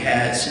roommate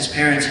his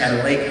parents had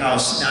a lake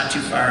house not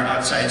too far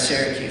outside of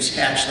Syracuse,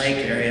 Hatch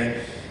Lake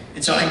area,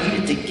 and so I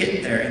needed to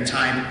get there in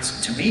time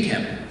to meet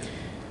him.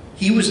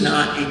 He was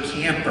not a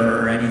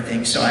camper or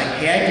anything, so I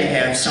had to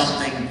have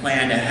something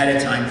planned ahead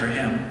of time for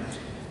him.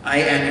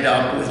 I ended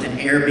up with an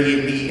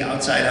Airbnb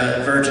outside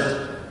of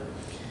Virgil,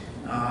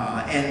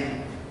 and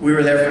we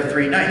were there for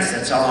 3 nights.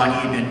 That's how long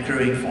he'd been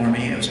crewing for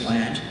me. It was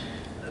planned.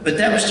 But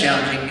that was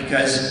challenging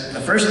because the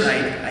first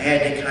night I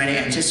had to kind of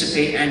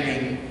anticipate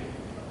ending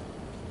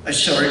a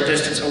short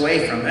distance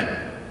away from it.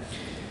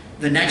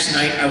 The next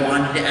night I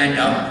wanted to end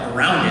up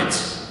around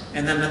it.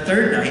 And then the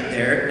third night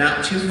there,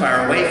 not too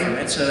far away from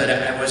it, so that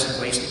I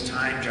wasn't wasting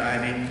time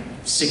driving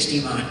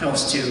 60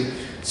 miles to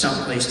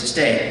some place to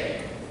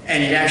stay.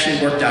 And it actually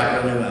worked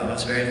out really well. I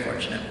was very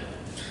fortunate.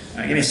 All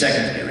right, give me a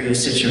second to get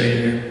resituated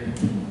here.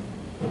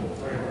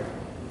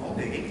 Oh,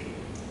 biggie.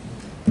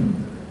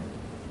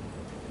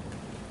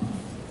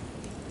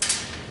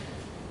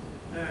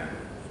 All right,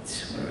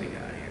 what do we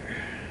got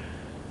here?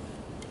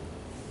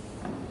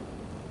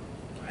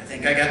 I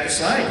think I got the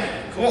slide.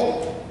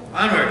 Cool.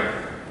 Onward.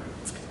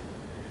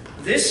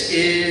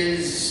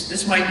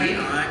 This might be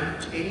on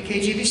ADK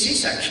GVC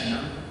section.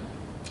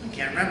 I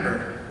can't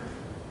remember.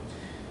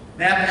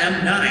 Map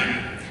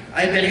M9.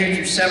 I've been here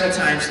through several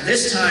times.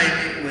 This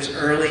time it was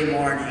early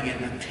morning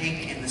and the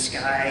pink in the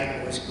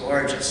sky was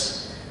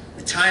gorgeous.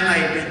 The time I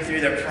had been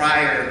through the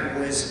prior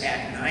was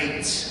at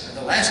night, or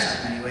the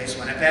last time anyways.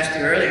 When I passed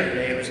through earlier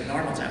today, it was a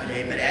normal time of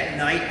day, but at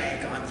night I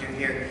had gone through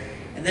here.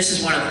 And this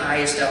is one of the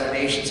highest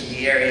elevations in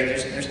the area.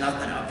 There's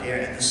nothing up here,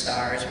 and the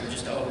stars were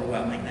just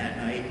overwhelming that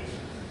night.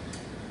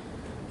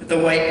 But the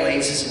white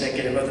blaze is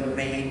indicative of the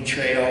main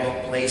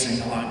trail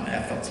blazing along the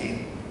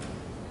FLT.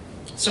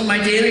 So my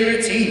daily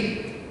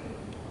routine.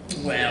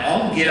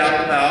 Well, get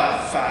up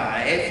about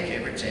 5,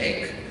 give or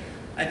take.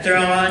 I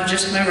throw on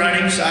just my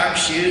running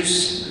socks,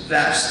 shoes,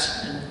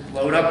 vest, and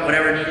load up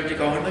whatever needed to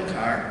go in the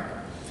car.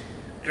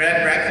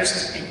 Grab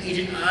breakfast and eat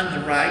it on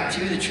the ride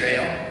to the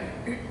trail.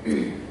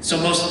 So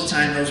most of the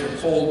time those were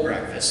cold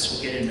breakfasts.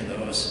 We'll get into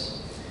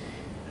those.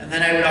 And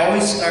then I would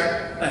always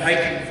start the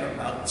hiking for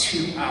about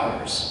 2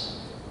 hours.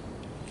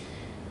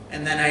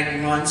 And then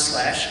I'd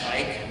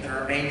run/hike the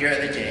remainder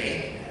of the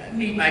day. I'd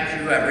meet my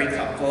crew every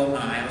couple of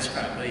miles,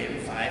 probably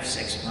 5,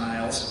 6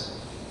 miles.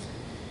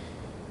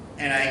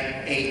 And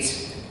I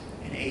ate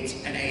and ate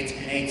and ate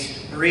and ate.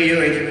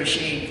 Burrito ate the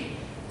machine.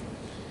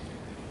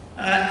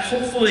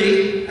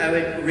 Hopefully I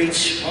would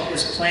reach what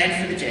was planned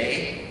for the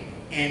day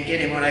and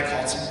get in what I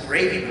called some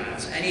gravy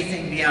miles.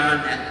 Anything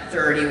beyond that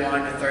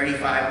 31 to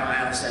 35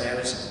 miles that I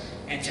was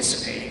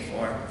anticipating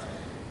for.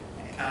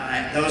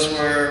 Those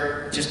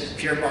were just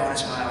pure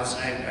bonus miles,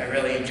 and I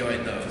really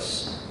enjoyed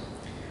those.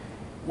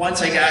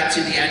 Once I got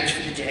to the end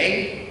for the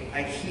day,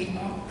 I'd heat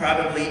up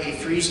probably a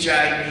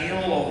freeze-dried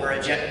meal over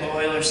a jet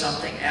boil or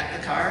something at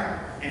the car,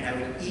 and I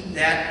would eat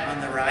that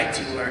on the ride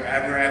to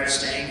wherever I was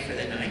staying for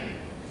the night.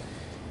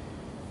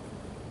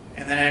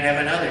 And then I'd have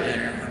another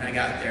dinner when I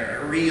got there,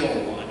 a real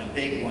one, a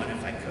big one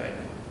if I could.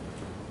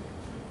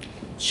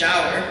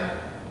 Shower,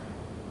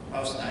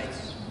 most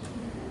nights.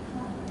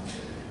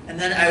 And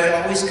then I would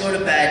always go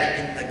to bed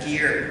in the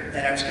gear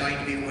that I was going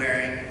to be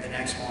wearing the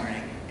next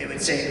morning. It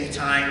would save me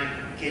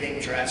time getting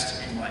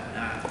dressed and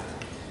whatnot.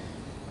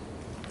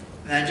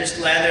 And then just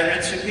lather,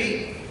 rinse,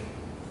 repeat.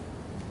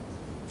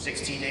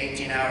 16 to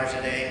 18 hours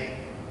a day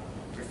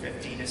for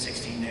 15 to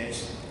 16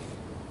 days.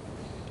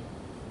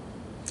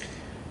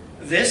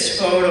 This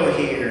photo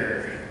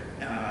here,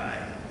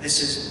 this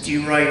is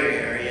DeRuyter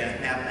area,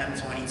 map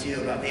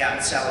M22, about the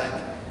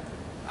Allegany.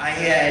 I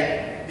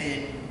had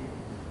been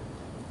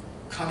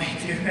coming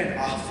through an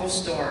awful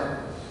storm.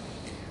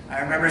 I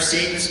remember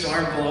seeing the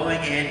storm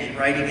blowing in and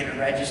writing in a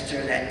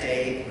register that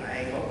day,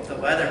 I hope the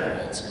weather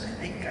holds. And I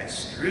think I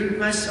screwed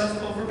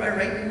myself over by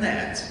writing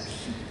that.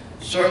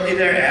 Shortly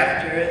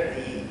thereafter,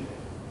 the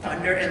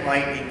thunder and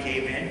lightning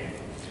came in,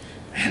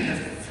 and the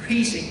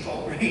freezing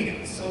cold rain.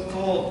 It was so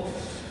cold.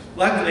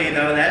 Luckily,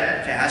 though,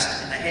 that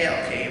passed and the hail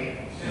came.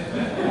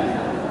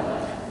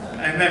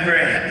 I remember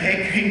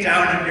anchoring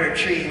down under a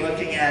tree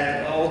looking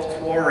at an old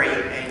quarry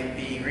and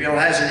being real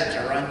hesitant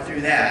to run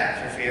through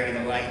that for fear of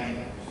the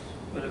lightning.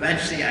 But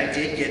eventually I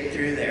did get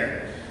through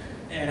there,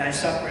 and I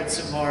suffered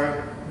some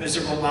more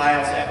miserable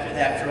miles after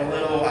that for a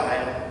little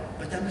while.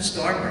 But then the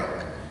storm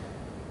broke,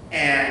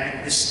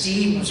 and the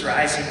steam was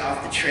rising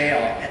off the trail,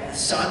 and the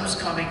sun was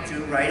coming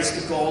through right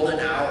as the golden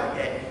hour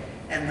hit,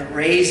 and the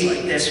rays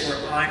like this were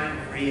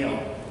unreal.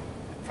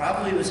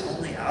 probably was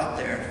only out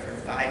there for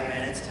 5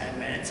 minutes, 10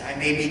 minutes. I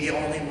may be the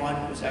only one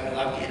who was ever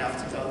lucky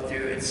enough to go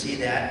through and see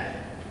that.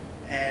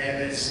 And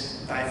it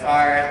was by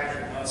far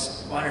the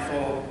most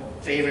wonderful,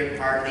 favorite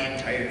part of the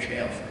entire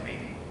trail for me.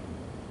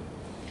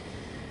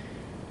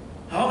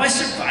 How am I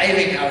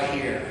surviving out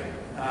here?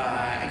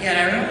 Again,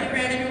 I only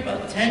ran into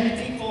about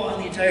 10 people on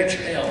the entire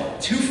trail.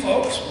 2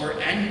 folks were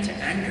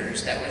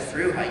end-to-enders that were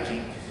through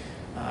hiking.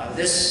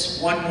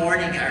 This one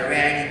morning I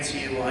ran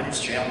into one,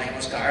 his trail name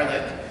was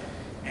Garlic,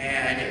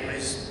 and it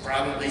was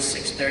probably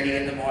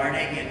 6:30 in the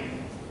morning,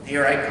 and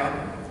here I come,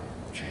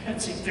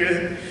 trancing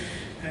through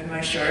in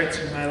my shorts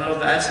and my little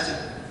vest,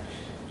 and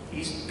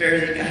he's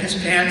barely got his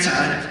pants on.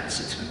 I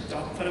said,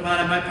 don't put them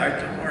on my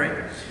part, don't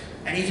worry.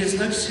 And he just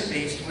looks at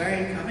me, he says, where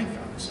are you coming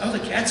from? I said, oh, the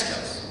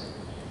Catskills.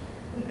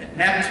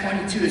 Map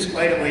 22 is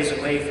quite a ways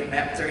away from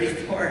map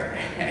 34.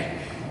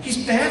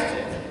 He's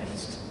baffled.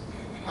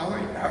 How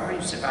are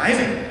you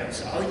surviving? That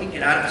was all he could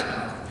get out of his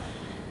mouth.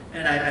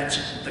 And I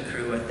mentioned the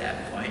crew at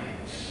that point.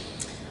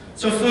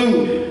 So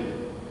food.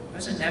 It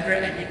was a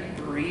never-ending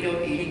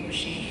burrito eating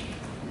machine.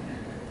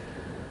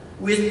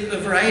 With a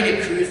variety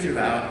of crew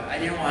throughout, I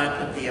didn't want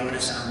to put the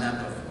onus on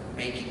them of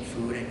making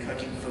food and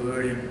cooking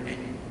food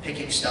and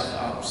picking stuff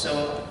up.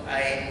 So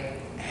I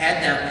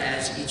had them,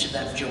 as each of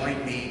them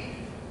joined me,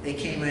 they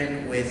came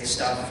in with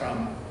stuff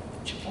from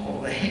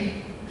Chipotle,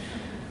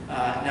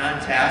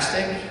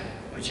 Non-Tastic,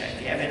 which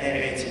if you haven't had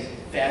it, it's a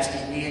fast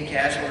Indian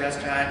casual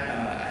restaurant.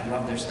 I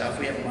love their stuff.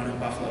 We have one in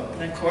Buffalo.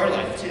 And then Core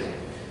Life, too.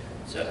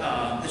 So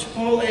the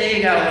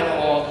Chipotle got a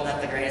little old,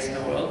 not the greatest in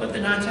the world, but the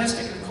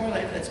Non-Tastic and Core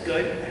Life, that's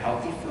good,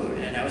 healthy food.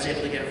 And I was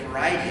able to get a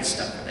variety of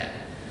stuff for that.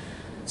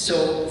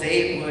 So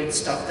they would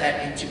stuff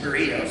that into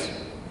burritos,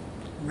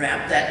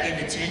 wrap that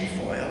into tin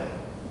foil,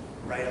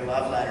 write a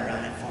love letter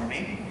on it for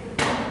me.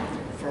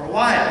 For a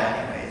while,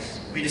 anyways,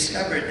 we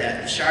discovered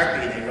that the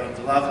Sharpie they wrote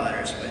the love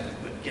letters with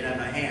would get on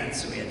my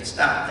hands, so we had to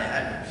stop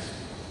that.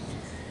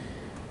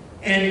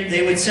 And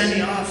they would send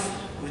me off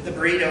with the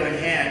burrito in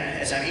hand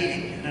as I'm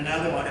eating, and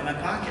another one in my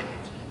pocket.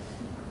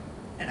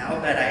 And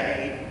I'll bet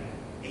I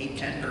ate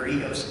 10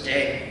 burritos a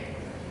day.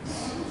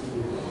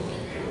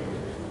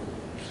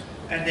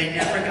 And they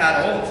never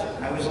got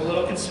old. I was a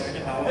little concerned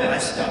about what my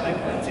stomach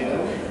would do,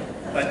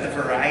 but the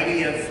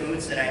variety of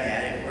foods that I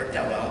had, it worked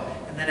out well.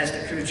 And then as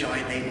the crew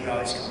joined, they would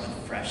always come with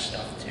fresh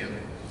stuff too.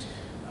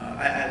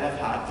 I love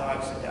hot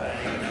dogs. I doubt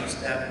anyone knows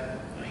that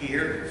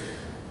here,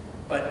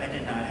 but I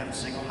did not have a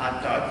single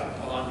hot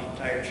dog along the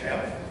entire trail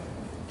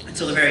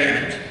until the very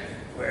end,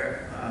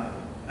 where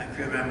my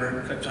crew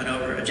member cooked one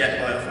over a jet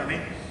boil for me.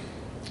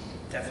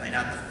 Definitely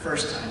not the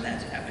first time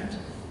that's happened.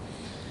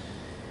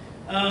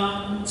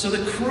 So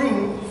the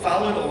crew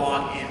followed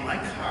along in my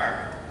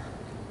car.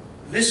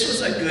 This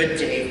was a good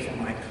day for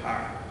my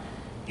car.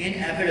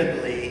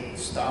 Inevitably,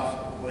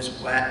 stuff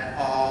was wet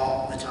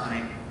all the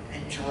time,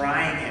 and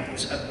drying it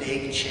was a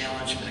big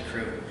challenge for the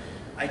crew.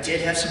 I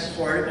did have some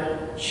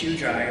portable shoe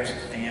dryers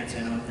with fans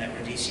in them that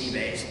were DC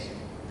based.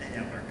 They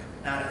didn't work,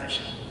 not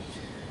efficient.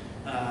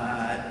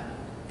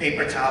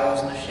 Paper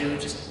towels in the shoe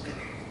just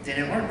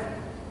didn't work.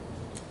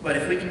 But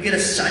if we could get a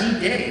sunny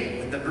day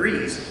with the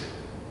breeze,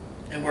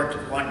 it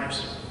worked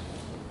wonders.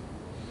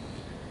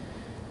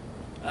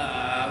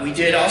 We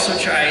did also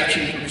try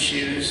treating the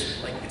shoes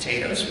like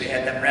potatoes. We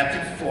had them wrapped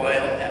in foil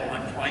at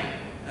one point.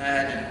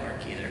 That didn't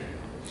work either.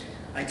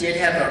 I did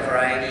have a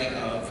variety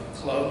of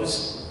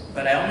clothes,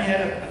 but I only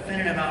had a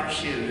finite amount of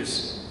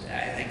shoes.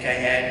 I think I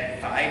had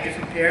 5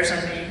 different pairs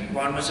on me.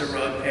 One was a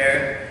road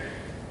pair.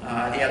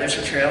 The others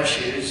were trail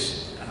shoes.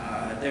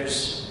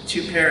 There's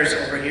 2 pairs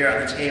over here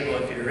on the table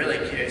if you're really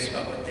curious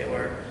about what they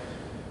were.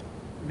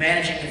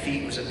 Managing the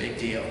feet was a big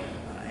deal.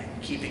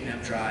 Keeping them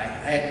dry.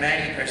 I had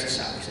many pairs of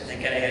socks. I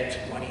think I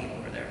had 20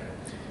 over there.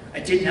 I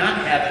did not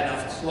have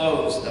enough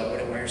clothes, though,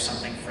 to wear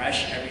something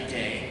fresh every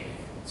day.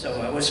 So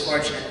I was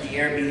fortunate the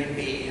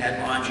Airbnb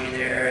had laundry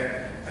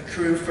there. A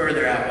crew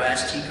further out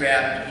west, he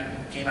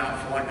came out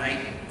for one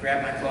night,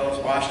 grabbed my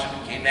clothes, washed them,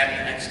 and came back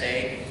the next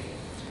day.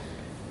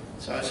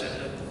 So I was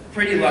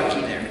pretty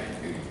lucky there.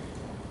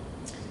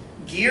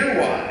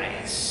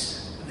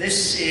 Gear-wise,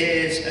 this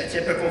is a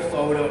typical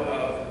photo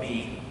of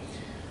me.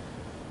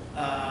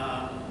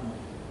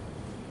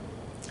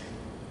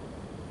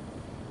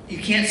 You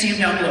can't see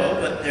them down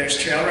below, but there's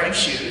trail running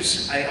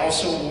shoes. I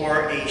also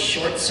wore a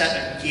short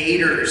set of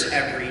gaiters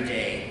every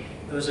day.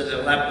 Those are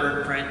the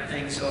leopard print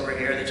things over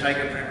here, the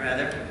tiger print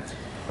rather.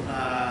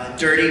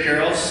 Dirty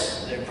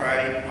girls, they're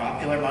probably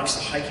popular amongst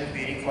the hiking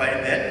community quite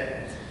a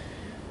bit.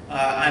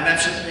 I'm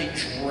absolutely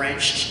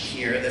drenched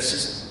here. This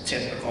is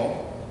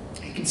typical.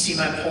 You can see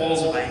my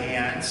poles in my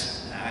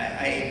hands.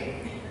 I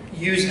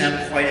use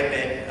them quite a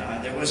bit.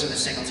 There wasn't a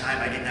single time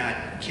I did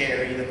not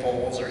carry the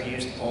poles or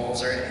use the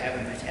poles or have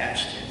them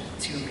attached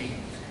to me.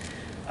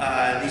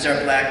 These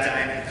are black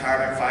diamond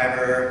carbon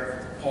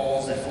fiber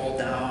poles that fold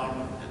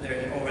down.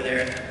 They're over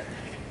there.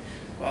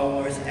 Well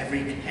worth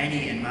every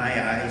penny in my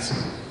eyes.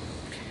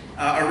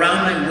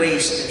 Around my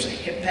waist, there's a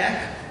hip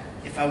pack.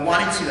 If I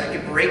wanted to, I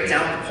could break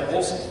down the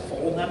poles and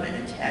fold them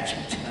and attach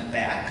them to my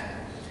back.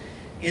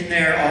 In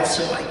there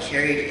also I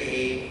carried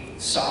a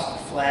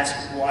soft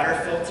flask water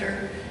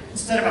filter.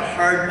 Instead of a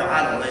hard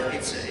bottle,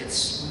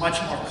 it's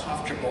much more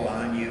comfortable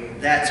on you.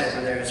 That's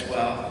over there as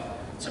well.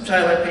 Some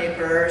toilet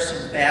paper,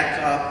 some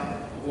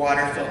backup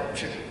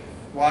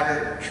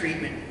water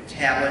treatment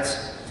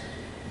tablets.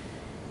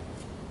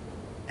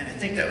 And I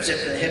think that was it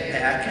for the hip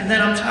pack. And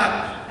then on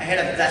top, I had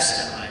a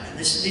vest on. And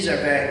these are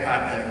very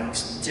popular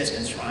amongst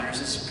distance runners.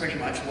 This is pretty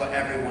much what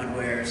everyone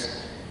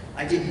wears.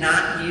 I did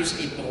not use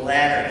a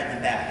bladder in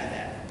the back of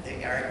that.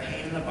 They are a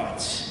pain in the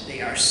butt.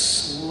 They are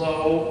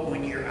slow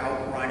when you're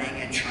out running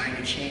and trying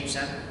to change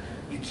them.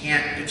 You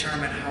can't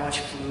determine how much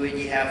fluid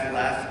you have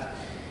left.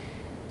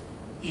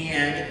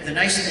 And the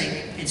nice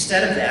thing,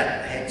 instead of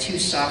that, I had 2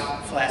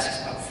 soft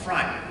flasks up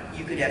front.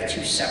 You could have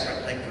 2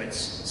 separate liquids.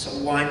 So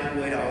one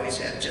would always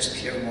have just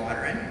pure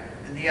water in,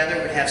 and the other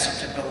would have some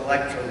type of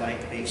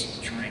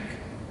electrolyte-based drink.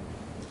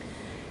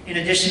 In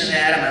addition to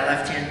that, on my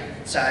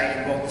left-hand side,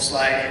 and bolt the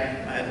slide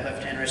in my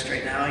left-hand wrist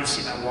right now, you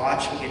see my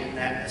watch. We'll get into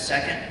that in a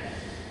second.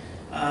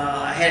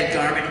 I had a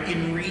Garmin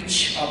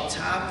InReach up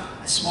top,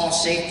 a small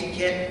safety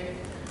kit,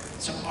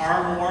 some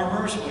arm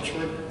warmers, which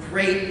were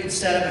great.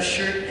 Instead of a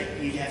shirt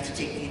that you'd have to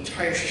take the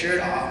entire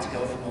shirt off to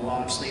go from a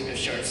long sleeve to a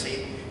short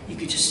sleeve, you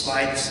could just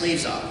slide the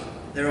sleeves off.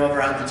 They're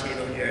over on the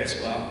table here as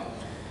well.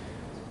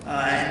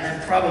 And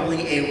then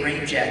probably a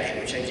rain jacket,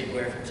 which I did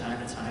wear from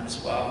time to time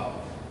as well.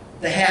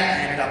 The hat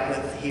I ended up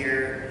with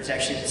here is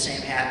actually the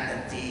same hat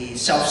that the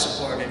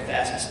self-supported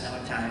fastest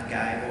known time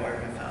guy wore.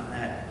 I found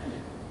that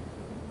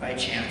by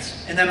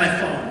chance. And then my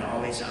phone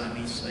always on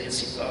me, so you'll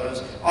see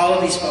photos. All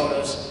of these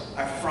photos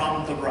are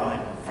from the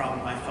run, from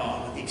my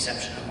phone, with the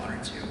exception of 1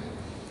 or 2.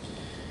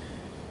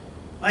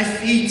 My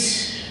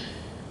feet,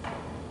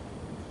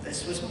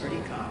 this was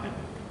pretty common.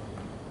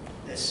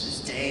 This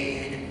was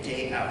day in and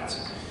day out.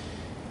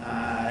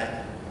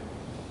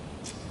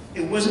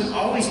 It wasn't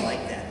always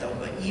like that though,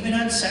 but even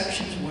on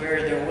sections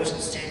where there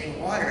wasn't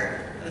standing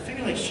water, the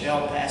Finger Lakes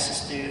Trail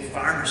passes through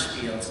farmers'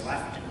 fields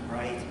left and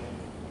right.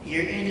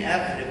 You're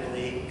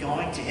inevitably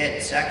going to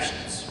hit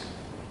sections,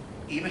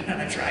 even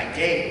on a dry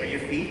day, where your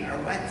feet are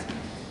wet.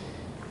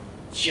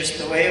 It's just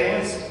the way it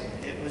was.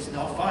 It was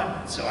no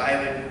fun. So I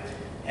would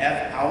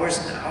have hours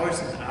and hours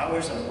and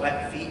hours of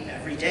wet feet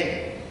every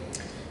day.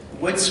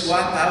 Would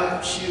swap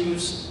out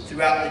shoes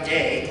throughout the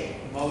day,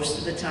 most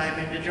of the time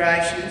into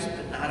dry shoes,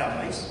 but not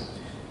always.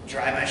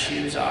 Dry my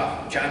shoes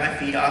off, dry my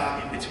feet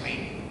off in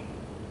between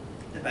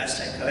the best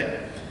I could.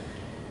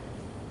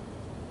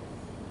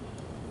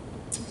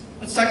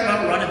 Let's talk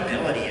about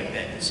runnability a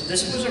bit. So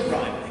this was a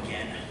run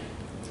again.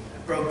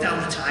 I broke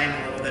down the time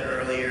a little bit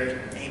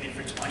earlier, aiming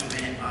for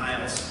 20-minute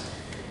miles.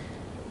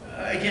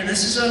 Again,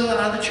 this is a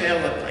lot of the trail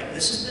look like.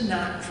 This is the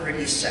not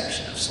pretty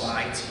section of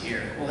slides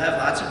here. We'll have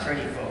lots of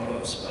pretty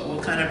photos, but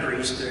we'll kind of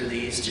breeze through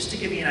these just to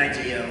give you an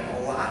idea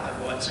of a lot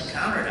of what's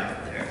encountered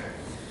out there.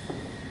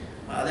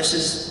 This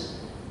is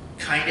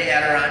kind of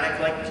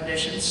Adirondack-like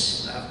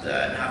conditions,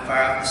 not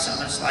far off the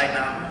summit of Slide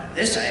Mountain.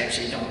 This I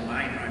actually don't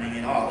mind running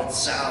at all. It's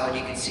solid.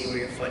 You can see where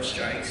your foot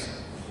strikes.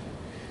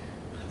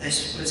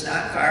 This was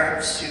not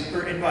far,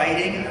 super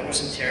inviting. I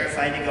wasn't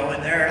terrified to go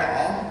in there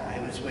at all. I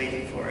was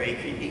waiting for a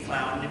creepy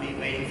clown to be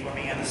waiting for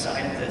me on the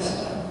side of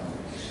this.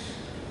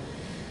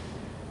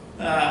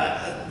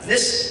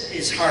 This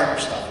is harder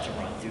stuff to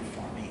run through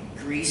for me.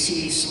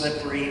 Greasy,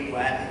 slippery,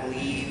 wet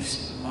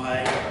leaves,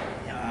 mud.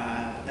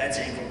 That's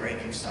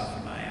ankle-breaking stuff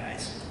in my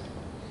eyes.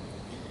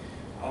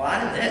 A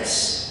lot of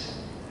this,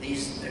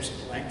 there's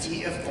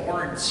plenty of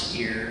thorns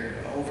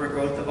here,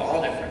 overgrowth of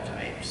all different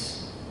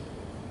types.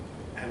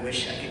 I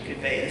wish I could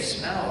convey the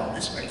smell in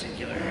this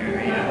particular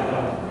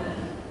area.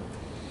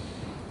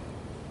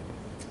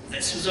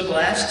 This was a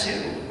blast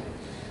too.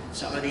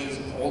 Some of these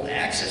old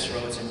access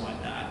roads and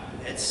whatnot.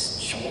 It's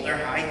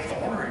shoulder-high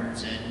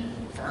thorns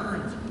and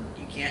ferns. And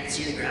you can't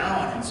see the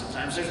ground, and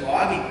sometimes there's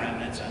logging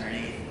remnants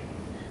underneath.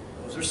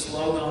 Those are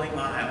slow-going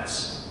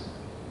miles.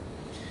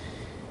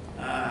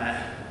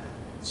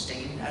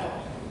 Stained metal.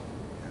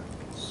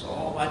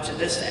 So much of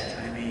this that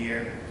time of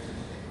year.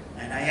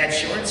 And I had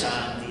shorts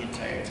on the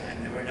entire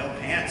time. There were no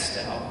pants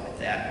to help with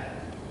that.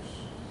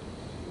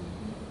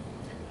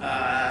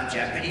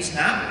 Japanese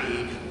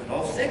knotweed, a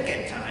little thick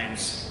at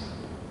times.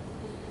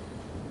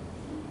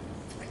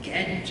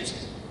 Again, just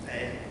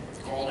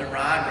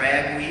goldenrod,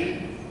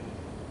 ragweed,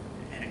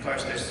 and of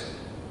course there's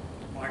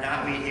more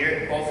knotweed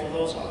here. Both of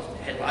those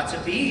had lots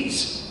of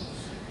bees.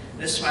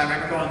 This is why I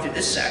remember going through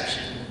this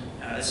section.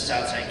 This is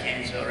outside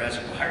Cannonsville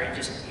Reservoir, and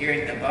just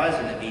hearing the buzz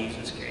of the bees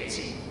was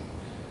crazy.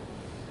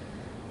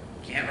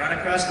 Can't run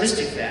across this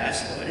too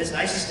fast, though it is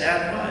nice to stay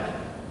out of mud.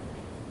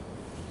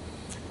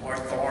 More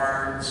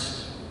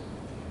thorns.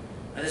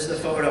 Now, this is the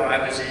photo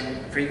I was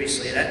in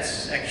previously.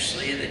 That's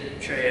actually the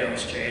trail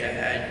straight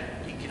ahead.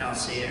 You can all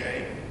see it,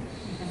 right?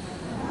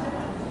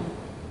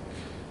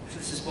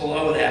 This is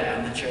below that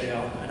on the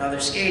trail.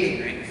 Another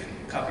skating rink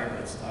covered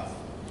with stuff.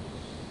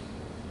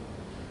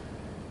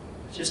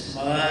 Just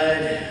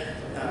mud.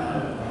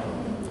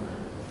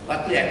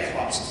 Luckily I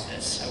crossed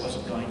this. I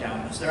wasn't going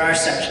down this. There are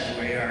sections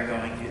where you are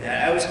going through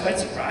that. I was quite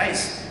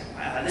surprised.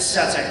 This is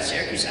outside of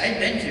Syracuse. I had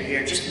been through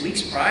here just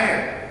weeks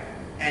prior,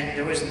 and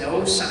there was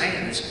no sign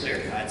of this clear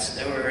cuts.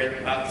 There were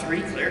about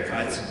 3 clear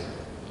cuts.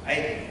 I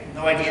had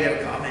no idea they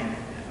were coming.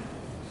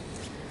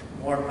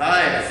 More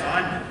mud,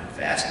 fun,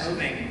 fast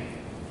moving.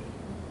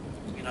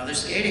 Another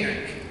skating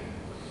rink.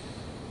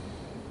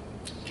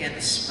 Get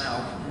the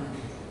smell.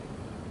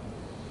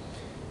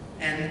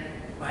 And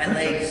my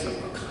legs were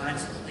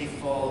constantly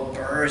full of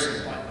burrs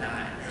and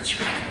whatnot. It's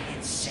driving me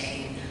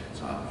insane.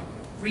 So I'm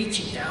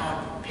reaching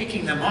down,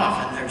 picking them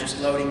off, and they're just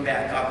loading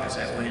back up as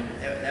I went.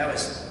 That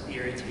was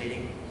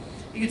irritating.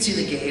 You can see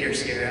the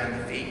gaiters here on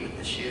the feet with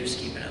the shoes,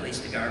 keeping at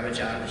least the garbage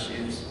out of the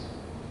shoes.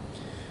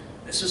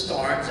 This was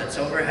thorns. That's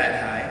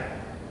overhead high.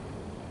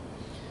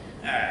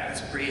 All right,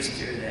 let's breeze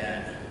through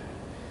that.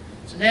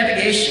 So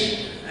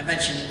navigation, I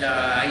mentioned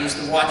I use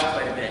the watch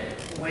quite a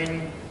bit.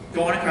 When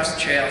going across the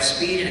trail,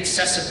 speed and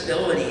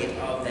accessibility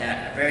of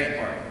that are very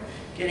important.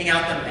 Getting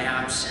out the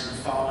maps and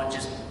the phone,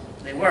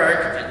 they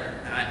work,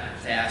 but not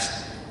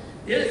fast.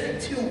 The other thing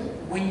too,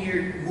 when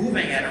you're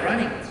moving at a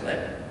running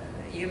clip,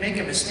 you make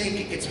a mistake,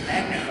 it gets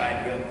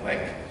magnified real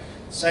quick.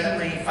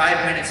 Suddenly,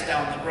 5 minutes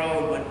down the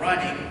road when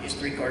running is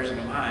 3/4 of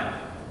a mile.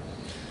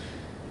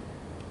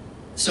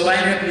 So I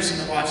ended up using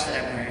the watch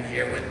that I'm wearing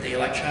here with the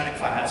electronic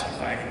files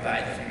provided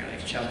by the Finger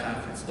Lakes Trail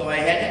Conference, though I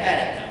had to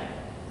edit them.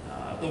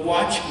 The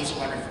watch was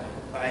wonderful.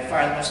 By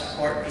far the most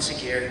important piece of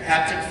gear.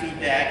 Haptic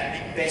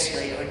feedback,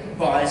 basically it would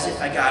buzz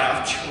if I got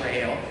off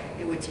trail.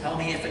 It would tell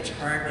me if a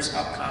turn was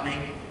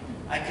upcoming.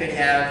 I could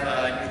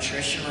have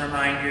nutrition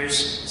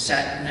reminders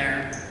set in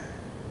there.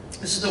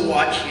 This is the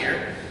watch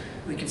here.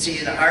 We can see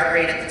the heart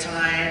rate at the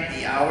time,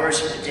 the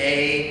hours of the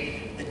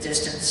day, the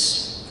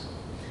distance.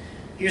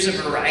 Here's a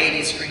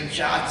variety of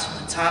screenshots.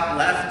 On the top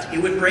left,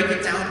 it would break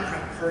it down on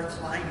a per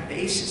climb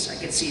basis. I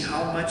could see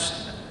how much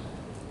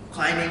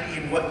climbing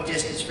in what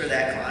distance for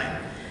that climb.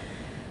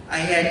 I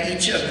had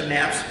each of the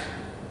maps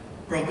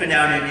broken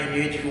down in an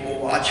individual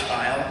watch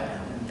file.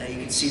 And you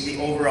can see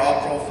the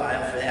overall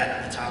profile for that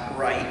on the top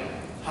right.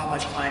 How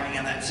much climbing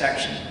on that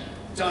section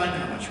done,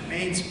 how much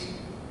remains.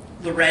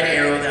 The red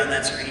arrow on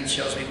that screen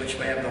shows me which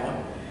way I'm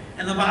going.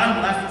 And the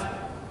bottom left,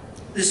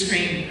 this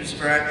screen is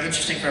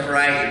interesting for a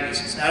variety of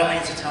reasons. Not only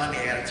is it telling me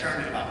I got to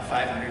turn at about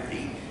 500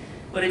 feet,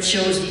 but it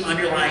shows the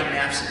underlying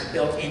maps that are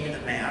built into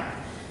the map.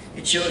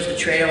 It shows the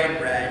trail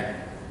in red,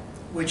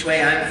 which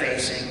way I'm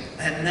facing,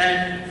 and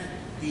then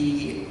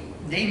the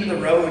name of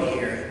the road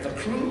here. The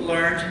crew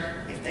learned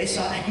if they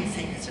saw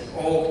anything that said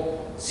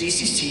old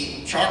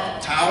CCC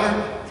truck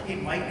tower, they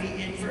might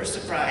be in for a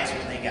surprise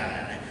when they got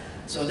on it.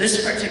 So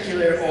this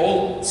particular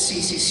old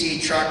CCC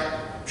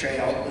truck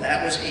trail,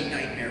 that was a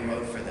nightmare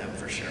road for them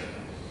for sure.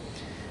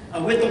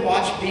 With the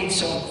watch being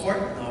so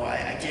important though,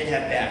 I did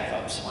have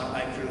backups. One of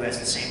my crew has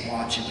the same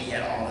watch and we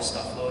had all the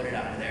stuff loaded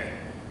onto there.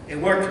 It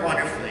worked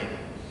wonderfully.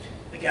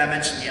 Again, I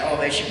mentioned the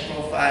elevation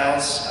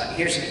profiles.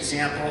 Here's an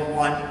example of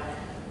one.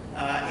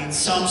 In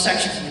some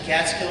sections in the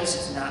Catskills,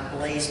 it's not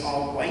blazed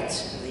all white.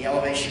 The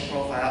elevation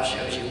profile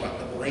shows you what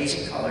the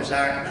blazing colors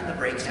are and then the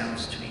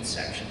breakdowns between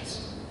sections.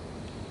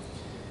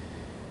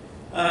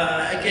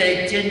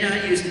 Again, I did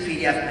not use the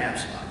PDF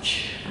maps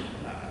much.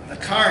 The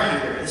car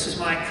here, this is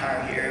my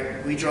car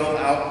here. We drove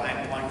out, my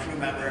one crew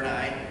member and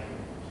I.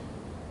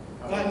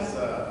 How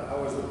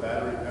was the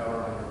battery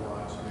power on your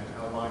watch? I mean,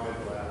 how long did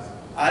it last?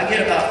 I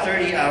get about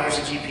 30 hours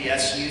of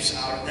GPS use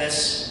out of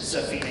this. It's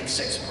a Phoenix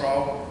 6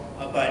 Pro,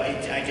 but I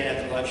did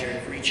have the luxury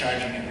of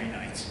recharging every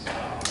night.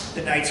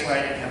 The nights where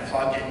I didn't have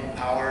plugged-in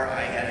power,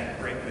 I had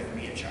a brick with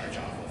me to charge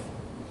off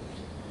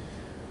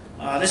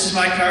of. This is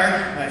my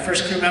car. My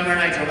first crew member and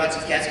I drove out to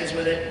the Catskills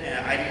with it,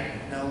 and I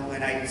didn't know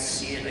when I'd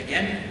see it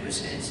again. It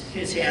was in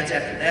his hands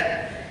after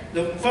that.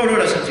 The photo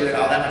doesn't do it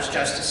all that much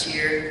justice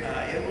here.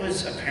 It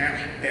was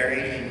apparently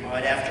buried in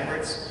mud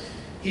afterwards.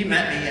 He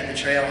met me at the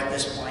trail at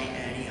this point,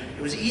 and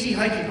it was easy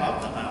hiking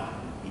up the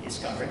mountain. He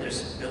discovered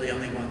there's really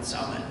only one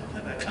summit.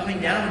 But coming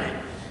down it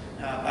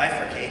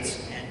bifurcates,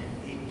 and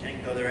he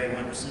didn't go the right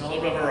one. It was in a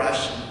little bit of a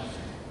rush. And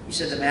he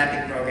said the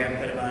mapping program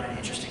put him on an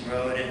interesting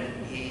road,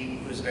 and he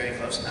was very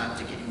close not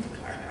to getting the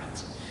car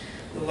out.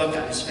 The look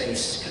on his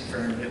face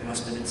confirmed it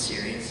must have been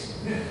serious.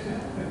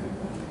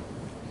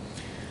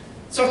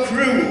 So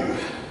crew,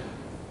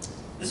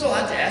 there's a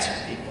lot to ask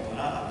for people, and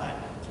I'm not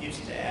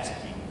used to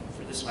asking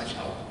for this much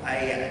help.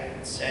 I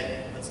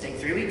said, let's take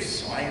 3 weeks,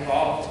 so I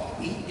involved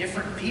 8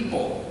 different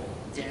people.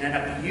 Didn't end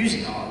up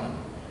using all of them.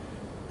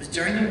 It was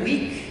during the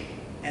week,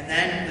 and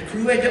then the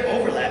crew had to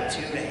overlap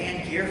to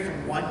hand gear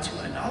from one to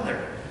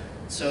another.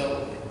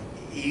 So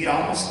you'd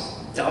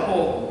almost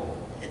double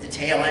at the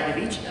tail end of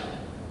each of them.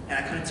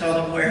 And I couldn't tell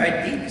them where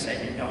I'd be because I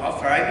didn't know how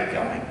far I'd be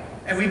going.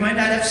 And we might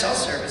not have cell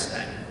service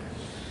then.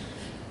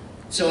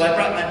 So I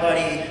brought my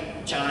buddy,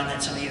 John,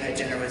 that some of you had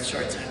dinner with a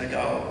short time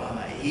ago.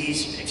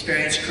 He's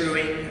experienced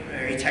crewing,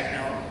 very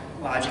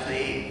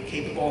technologically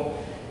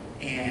capable,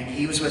 and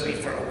he was with me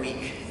for a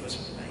week.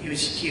 He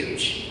was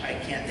huge. I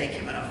can't thank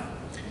him enough.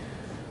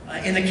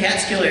 In the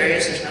Catskill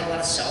areas, there's not a lot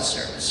of cell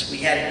service. We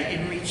had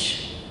an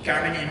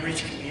Garmin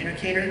InReach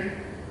communicator,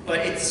 but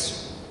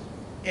it's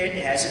it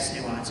has its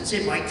nuances.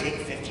 It might take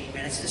 15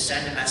 minutes to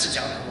send a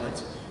message out in the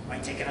woods. It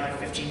might take another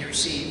 15 to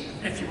receive.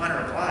 And if you want to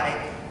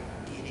reply,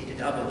 you need to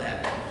double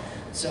that.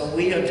 So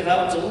we have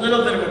developed a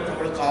little bit of a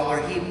protocol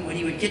where when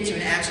he would get to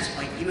an access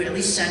point, he would at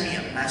least send me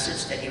a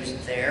message that he was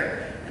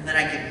there, and then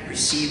I could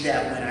receive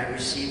that when I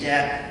received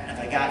that. And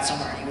if I got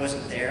somewhere and he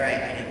wasn't there,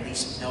 I'd at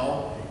least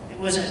know. It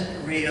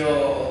wasn't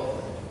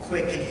real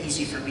quick and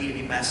easy for me to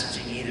be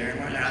messaging either, and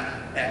we're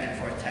not back and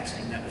forth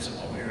texting. That wasn't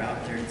what we were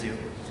out there to do.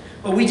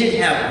 But we did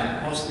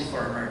have one, mostly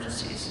for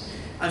emergencies.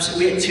 So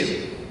we had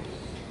two,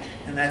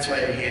 and that's why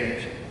they're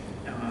here.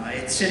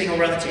 It's sitting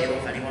over on the table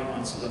if anyone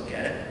wants to look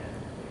at it.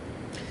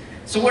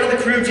 So what did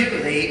the crew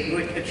do? They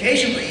would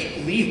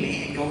occasionally leave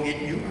me and go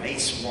get new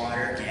ice,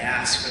 water,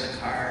 gas for the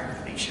car,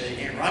 make sure they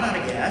didn't run out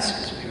of gas,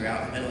 because we were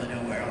out in the middle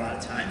of nowhere a lot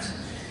of times.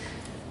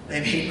 They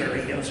made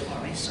burritos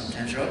for me,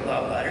 sometimes wrote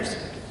love letters.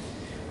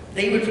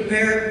 They would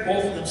prepare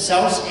both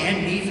themselves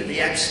and me for the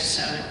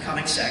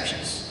coming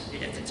sections.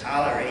 They'd have to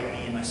tolerate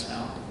me and my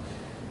smell.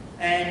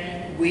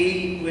 And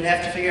we would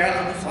have to figure out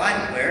on the fly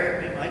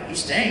where we might be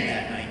staying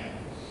that night.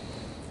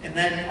 And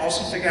then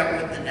also figure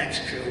out with the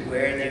next crew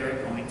where they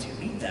were going to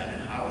meet them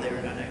and how they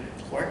were going to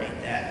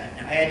coordinate that.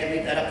 And I had to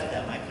leave that up to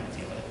them. I couldn't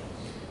deal with it.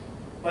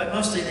 But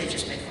mostly they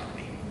just made fun of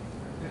me.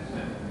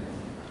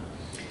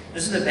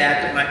 This is the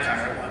back of my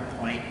car at one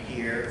point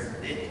here.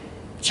 It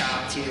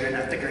chopped here,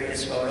 not the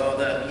greatest photo.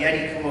 The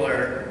Yeti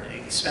cooler,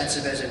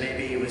 expensive as it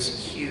may be, was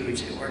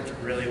huge. It worked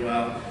really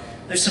well.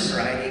 There's some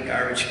variety,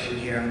 garbage food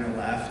here on the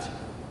left.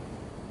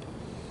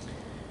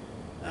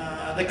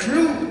 The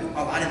crew,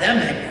 a lot of them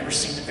had never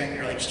seen the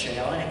Finger Lakes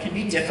Trail, and it can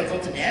be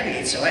difficult to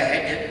navigate, so I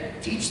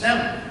had to teach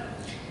them.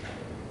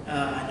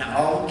 Not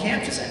all of them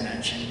camped, as I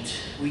mentioned.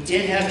 We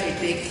did have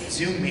a big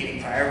Zoom meeting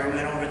prior where we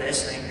went over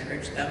this. I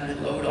encouraged them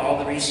to load all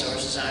the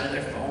resources onto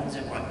their phones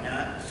and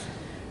whatnot.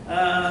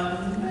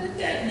 That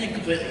didn't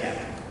completely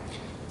happen.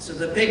 So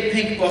the big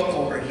pink book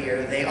over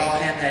here, they all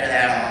handed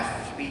that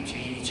off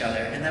between each other.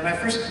 And then my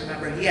first crew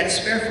member, he had a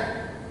spare phone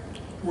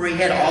where he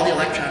had all the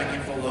electronic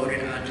info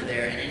loaded onto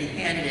there, and he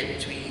handed it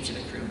between each of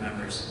the crew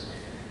members.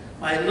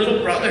 My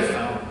little brother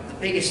found the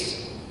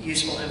biggest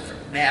useful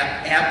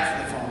app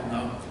for the phone,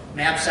 though,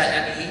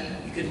 Maps.me.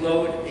 You could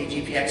load a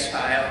GPX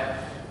file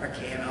or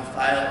KML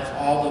file of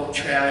all the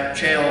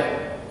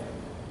trail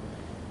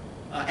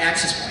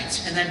access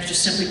points, and then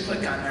just simply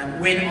click on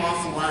them, win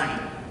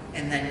offline,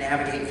 and then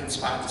navigate from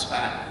spot to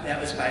spot. That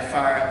was by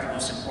far the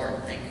most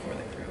important thing for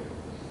the crew.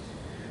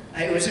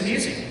 It was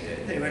amusing.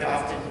 They would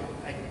often,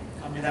 I'd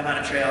come to them on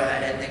a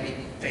trailhead and they'd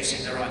be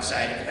facing the wrong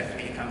side, expecting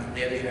me to come from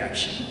the other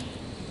direction.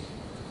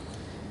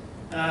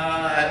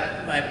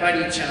 My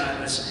buddy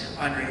John was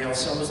unreal,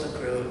 so was the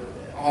crew,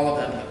 all of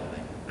them,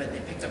 but they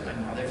picked up my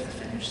mother to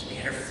finish. They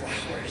had her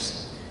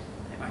flowers,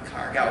 and my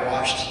car got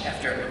washed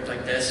after it looked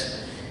like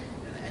this.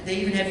 And they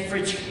even had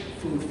fridge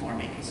food for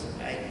me, because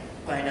I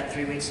planned on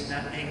 3 weeks of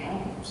not being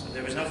home, so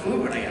there was no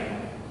food when I got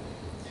home.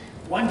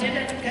 One did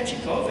end up catching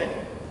COVID.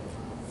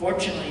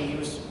 Fortunately, he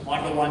was one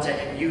of the ones I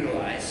didn't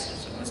utilize,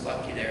 so I was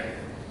lucky there.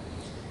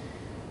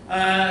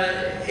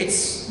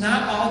 It's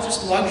not all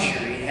just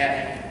luxury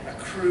having a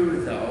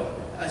crew, though.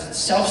 A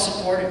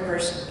self-supported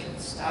person can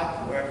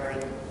stop wherever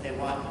they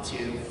want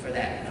to for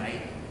that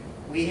night.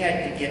 We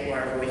had to get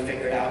wherever we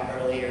figured out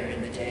earlier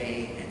in the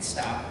day and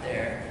stop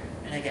there.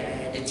 And again, I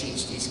had to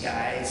teach these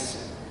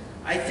guys.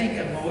 I think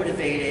a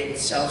motivated,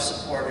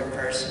 self-supported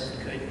person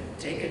could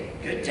take a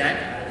good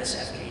dent out of this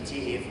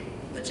FKT,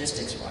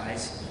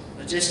 logistics-wise.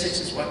 Logistics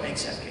is what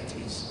makes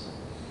FKTs.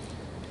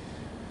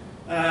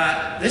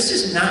 This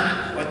is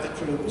not what the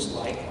crew was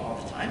like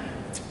all the time.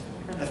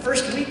 The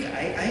first week,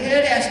 I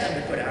had asked them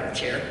to put out a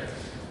chair.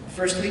 The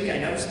first week, I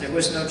noticed there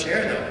was no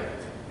chair, though.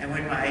 And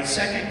when my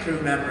second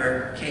crew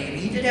member came,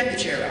 he did have the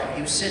chair out.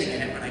 He was sitting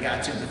in it when I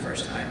got to him the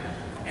first time.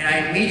 And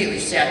I immediately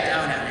sat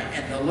down on it,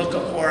 and the look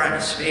of horror on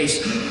his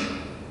face,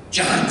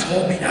 John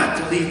told me not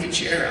to leave the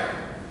chair out.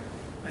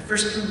 My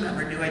first crew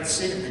member knew I'd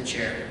sit in the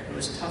chair. It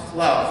was tough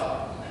love.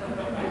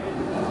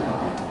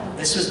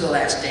 This was the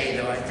last day,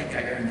 though. I think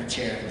I earned the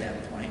chair at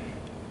that point.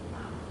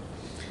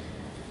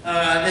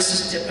 This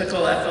is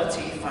typical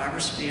FLT,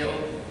 farmer's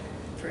field.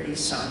 Pretty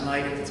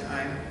sunlight at the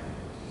time.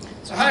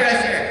 So how did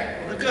I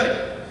fare? Well,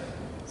 good.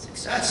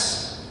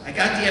 Success. I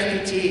got the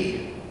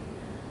FKT.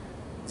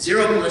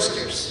 0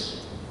 blisters.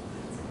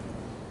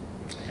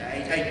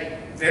 I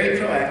very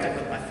proactive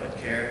with my foot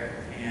care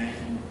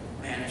and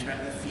management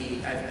of the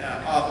feet.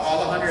 Of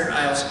all the 100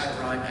 miles I've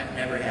run, I've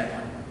never had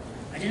one.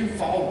 I didn't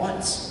fall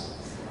once.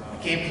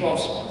 I came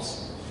close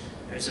once.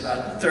 There's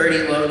about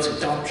 30 loads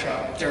of dump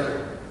truck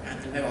dirt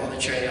at the middle of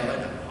the trail,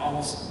 and I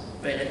almost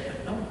bit it,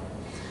 but no.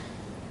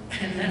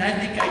 And then I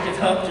think I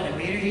developed an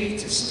immunity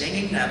to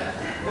stinging nettle.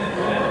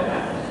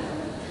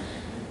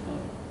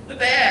 The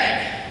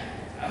bag.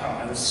 Oh,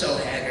 I was so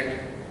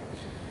haggard.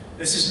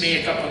 This is me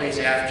a couple days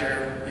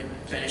after we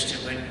finished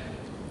and went,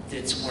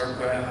 did some work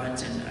where I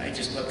hunt, and I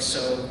just looked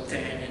so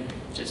thin and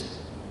just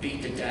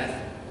beat to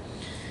death.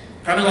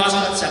 Probably lost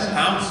about 7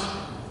 pounds.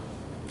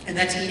 And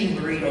that's eating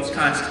burritos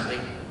constantly.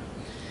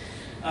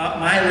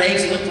 My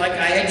legs looked like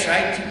I had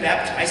tried to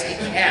baptize a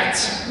cat.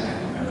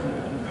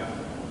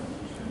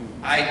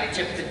 I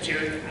tipped the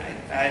tooth.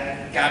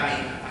 I got me.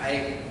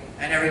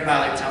 I never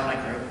bothered telling my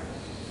crew.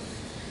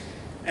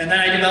 And then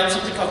I developed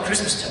something called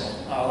Christmas toe.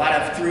 A lot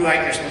of thru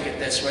hikers look at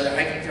this, where they're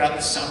hiking throughout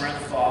the summer and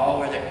the fall,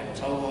 where their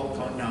toe will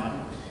go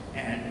numb,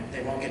 and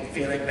they won't get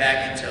feeling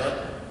back until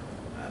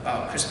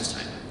about Christmas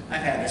time.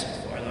 I've had this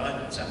before, though,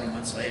 and several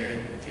months later,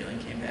 the feeling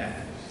came back.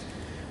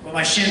 Well,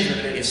 my shins were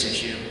the biggest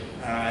issue.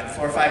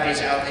 4 or 5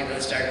 days out, they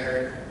really started to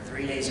hurt.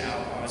 3 days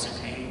out, I was in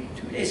pain.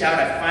 2 days out,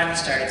 I finally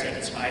started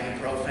taking some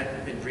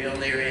ibuprofen. Been real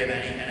leery of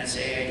any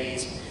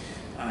NSAIDs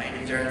in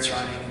endurance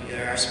running.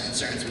 There are some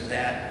concerns with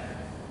that.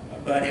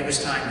 But it was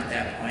time at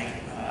that point.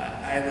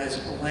 I was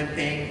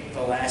limping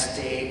the last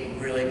day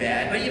really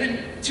bad. But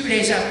even 2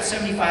 days out,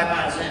 75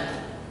 miles in,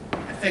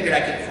 I figured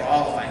I could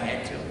crawl if I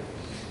had to.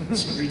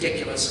 As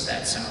ridiculous as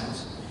that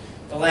sounds.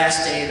 The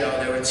last day, though,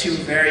 there were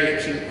 2 very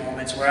acute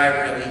moments where I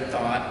really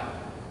thought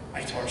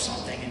I tore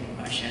something in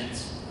my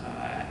shins.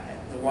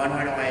 The one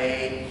went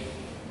away,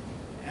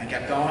 and I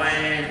kept going,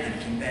 and then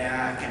came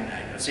back, and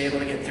I was able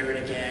to get through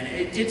it again.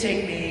 It did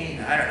take me,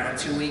 I don't know,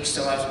 2 weeks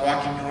till I was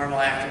walking normal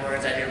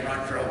afterwards. I didn't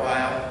run for a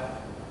while.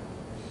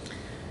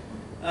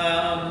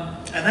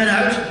 And then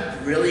I was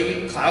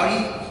really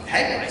cloudy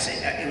head-wise.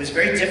 It was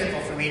very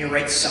difficult for me to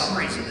write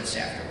summaries of this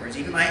afterwards.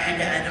 Even my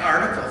end-to-end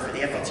article for the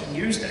FLT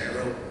News that I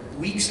wrote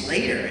weeks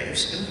later, it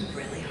was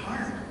really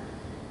hard.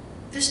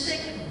 This thing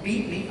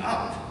beat me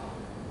up.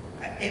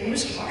 It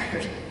was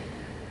hard.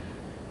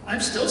 I'm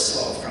still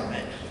slow from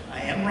it.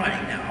 I am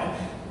running now.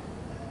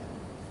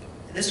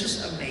 This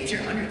was a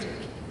major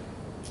undertaking.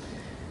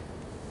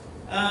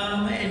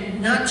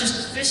 And not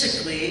just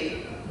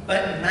physically,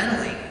 but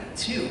mentally,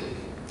 too.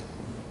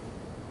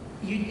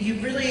 You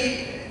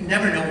really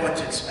never know what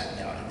to expect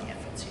out on the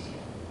FLT.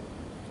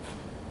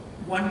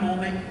 One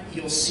moment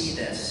you'll see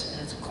this,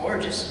 and it's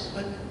gorgeous,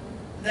 but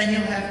then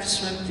you'll have to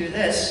swim through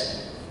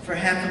this for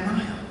half a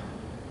mile.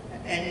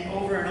 And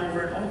over and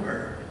over and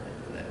over.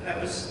 That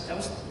was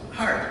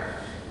hard.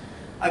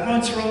 I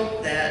once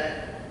wrote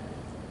that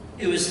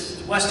it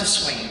was west of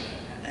Swain,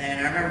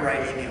 and I remember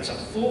writing it was a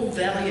full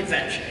valley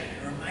adventure.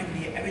 It reminded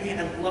me of everything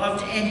I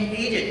loved and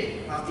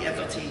hated about the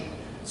FLT.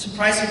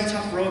 Surprisingly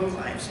tough road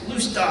climbs,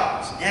 loose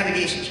dogs,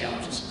 navigation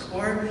challenges,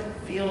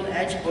 cornfield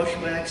edge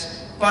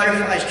bushwhacks,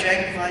 butterflies,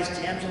 dragonflies,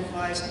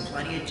 damselflies, and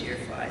plenty of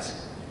deerflies.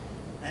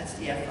 That's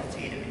the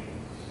FLT to me.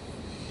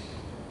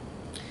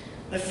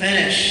 The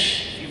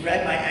finish, if you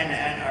read my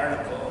end-to-end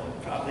article, you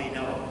probably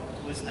know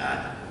it was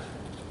not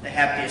the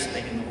happiest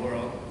thing in the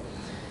world.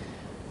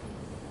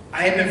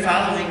 I had been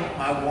following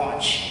my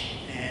watch,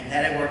 and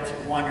that had worked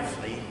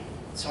wonderfully.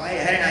 So I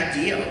had an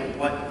idea of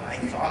what I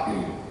thought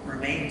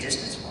remained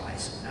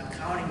distance-wise. And I'm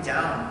counting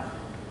down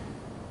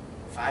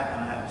 5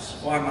 miles,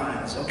 4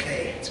 miles.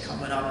 Okay, it's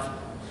coming up.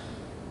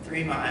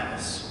 3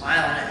 miles,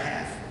 mile and a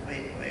half.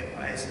 Wait,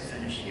 why is the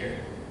finish here?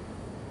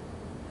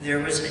 There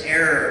was an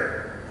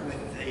error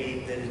with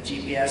the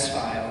GPS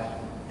file,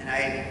 and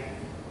I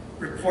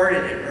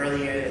reported it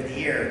earlier in the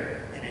year,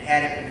 and it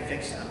hadn't been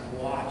fixed on the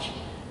watch.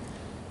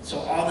 So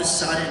all of a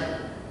sudden,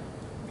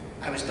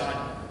 I was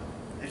done.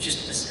 It was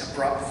just this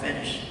abrupt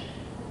finish,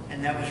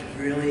 and that was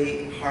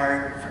really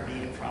hard for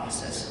me to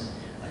process.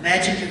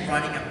 Imagine you're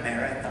running a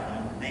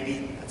marathon.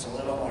 Maybe that's a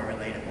little more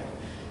relatable.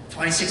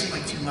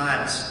 26.2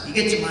 miles. You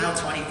get to mile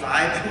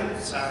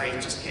 25, sorry,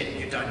 just kidding,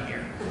 you're done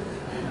here.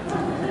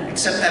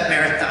 Except that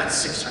marathon's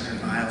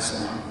 600 miles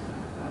long.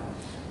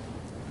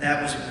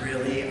 That was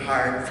really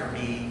hard for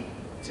me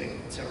to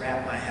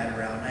wrap my head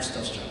around, and I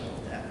still struggle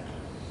with that.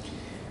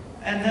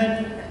 And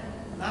then,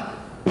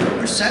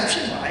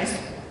 perception-wise,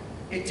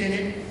 it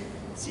didn't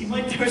seem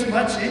like there was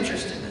much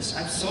interest in this.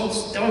 I'm so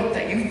stoked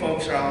that you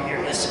folks are all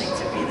here listening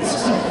to me.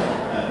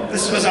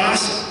 This was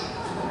awesome.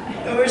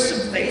 There were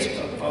some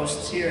Facebook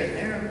posts here and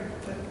there,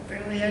 but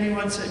barely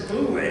anyone said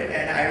boo,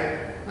 and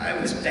I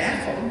was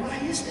baffled. Why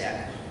is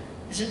that?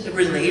 Is it the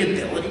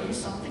relatability to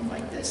something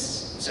like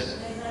this? Is it?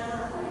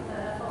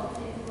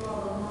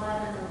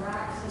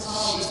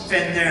 She's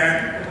been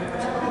there.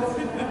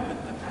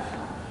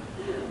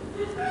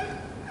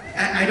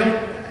 I don't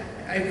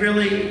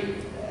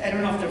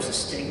know if there was a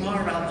stigma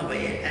around the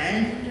way it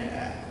ended.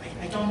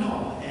 I don't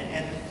know.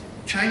 And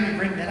trying to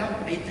bring that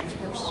up made things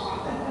worse.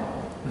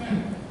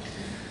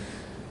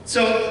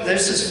 So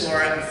there's this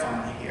flora and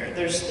fauna here.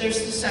 There's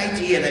this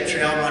idea that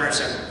trail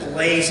runners are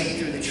blazing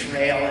through the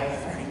trail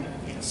and running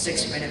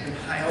 6-minute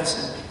miles,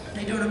 and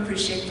they don't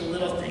appreciate the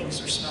little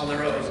things or smell the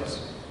roses.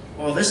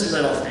 Well, this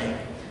little thing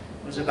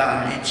was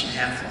about 1.5 inches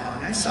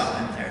long. I saw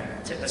them there,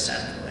 tip of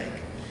Seneca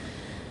Lake.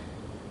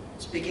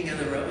 Speaking of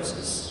the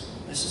roses,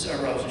 this is a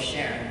rose of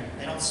Sharon.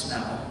 They don't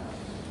smell,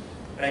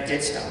 but I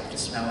did stop to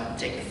smell it and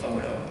take a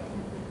photo,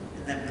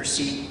 and then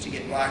proceed to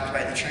get blocked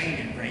by the train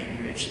in Brain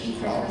Ridge and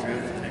crawl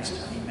through for the next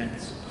 20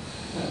 minutes.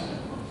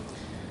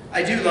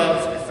 I do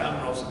love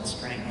ephemerals in the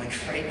spring. Like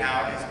right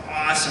now, it's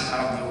awesome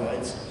out in the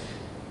woods.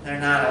 There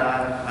are not a lot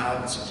of them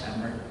out in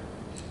September.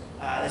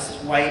 This is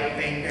white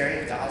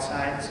baneberry, doll's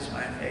eye. This is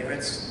one of my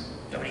favorites.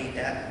 Don't eat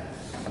that.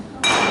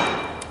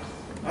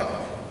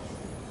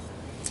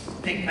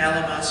 Pink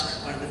mallow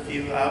musk, one of the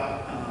few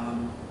out,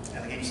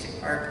 Allegany State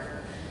Park.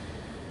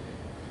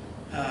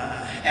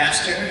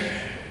 Aster.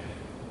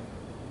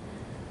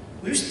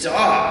 Loose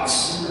dogs.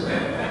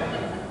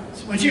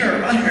 So when you're a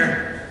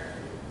runner,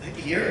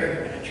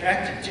 you're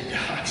attracted to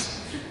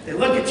dogs. They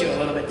look at you a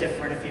little bit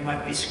different if you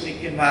might be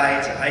squeaking by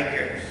as a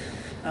hiker.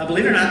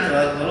 Believe it or not,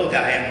 the little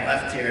guy on the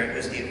left here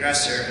was the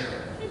aggressor.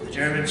 The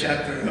German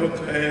Shepherd,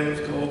 okay,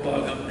 let's go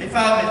bug him. They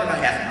followed me for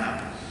about half a mile.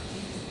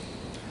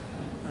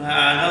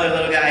 Another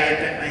little guy had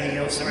bit my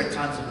heels, there were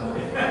tons of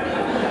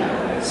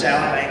them.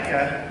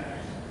 Salamanca.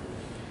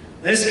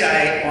 This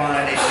guy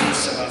wanted a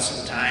piece of us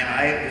some time.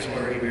 I was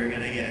worried we were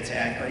going to get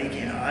attacked, but he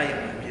came out. All he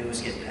wanted to do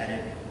was get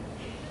petted.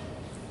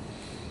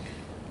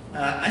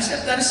 I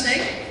stepped on a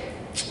snake.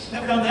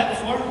 Never done that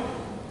before.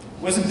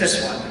 Wasn't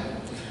this one.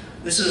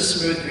 This is a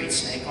smooth green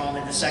snake,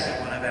 only the second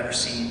one I've ever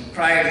seen.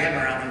 Prior to him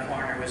around the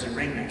corner was a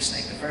ringneck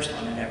snake, the first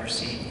one I'd ever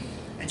seen.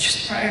 And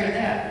just prior to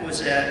that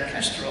was a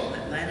kestrel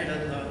that landed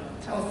on the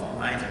telephone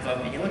lines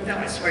above me. You look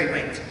down, I swear he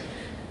winked.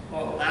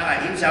 Well,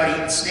 he was out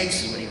eating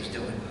snakes is what he was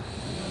doing.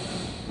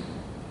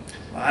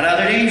 A lot of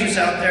other dangers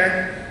out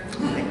there.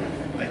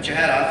 Bite your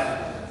head off.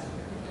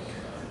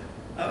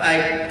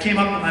 I came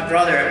up with my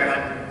brother at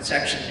one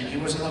section, and he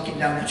wasn't looking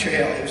down the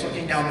trail, he was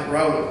looking down the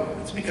road.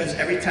 It's because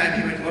every time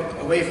he would look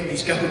away from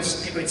these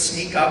goats, they would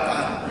sneak up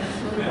on him.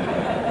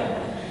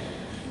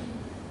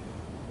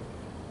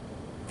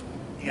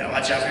 You gotta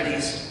watch out for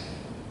these.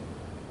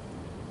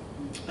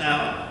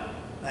 Now,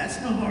 that's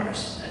no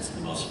horse. That's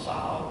the most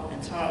foul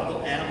and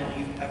terrible animal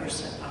you've ever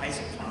set eyes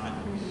upon.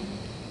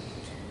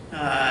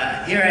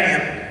 Here I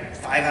am,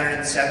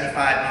 575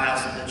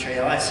 miles on the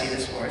trail. I see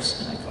this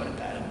horse, and I go to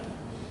pet him.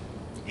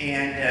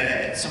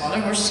 And some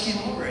other horses came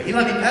over. He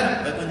let me pet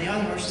him, but when the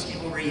other horses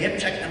came over, he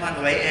hip-checked them on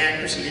the way and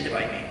proceeded to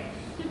bite me.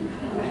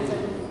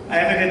 I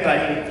have a good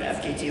buddy, the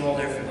FKT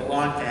holder for the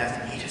long path,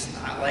 and he does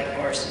not like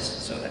horses.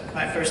 So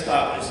my first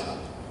thought was,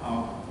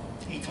 oh,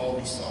 he told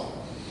me so.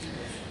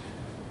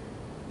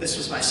 This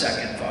was my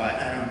second thought.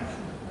 I don't know,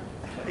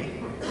 buddy.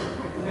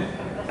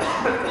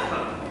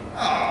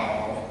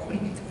 Oh, we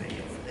need the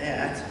video for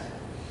that.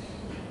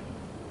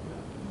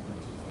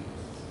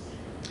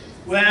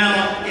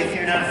 Well, if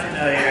you're not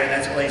familiar,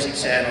 that's Blazing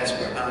Saddles,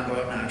 where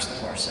Mongo knocks the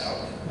horse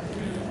out.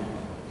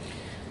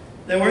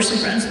 There were some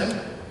friends, though.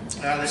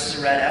 This is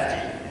a red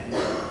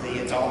after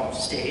the adult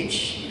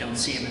stage. You don't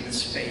see him in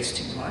this phase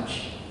too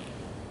much,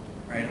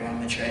 right along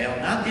the trail.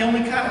 Not the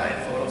only cow. I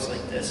have photos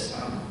like this.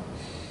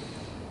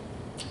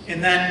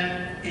 And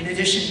then, in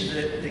addition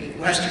to the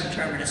western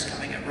terminus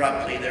coming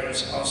abruptly, there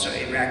was also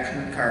a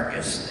raccoon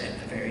carcass at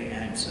the very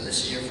end. So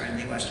this is your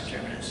friendly western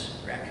terminus,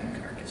 raccoon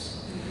carcass.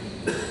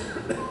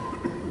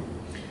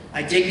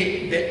 I did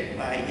get bit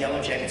by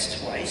yellow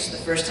jackets twice. The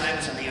first time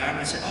was on the arm.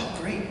 I said, oh,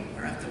 great.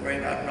 I don't have to worry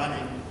about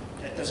running.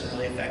 That doesn't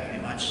really affect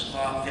me much.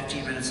 Well,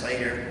 15 minutes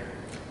later,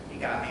 he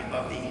got me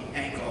above the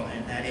ankle,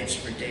 and that itched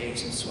for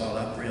days and swelled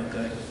up real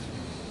good.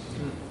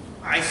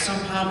 I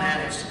somehow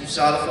managed, you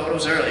saw the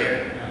photos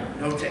earlier,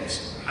 no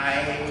ticks.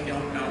 I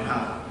don't know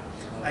how.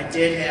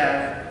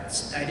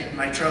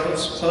 my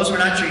clothes were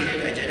not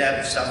treated. I did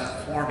have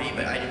stuff for me,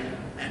 but I didn't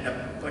end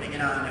up putting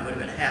it on. It would have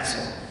been a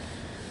hassle.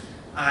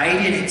 I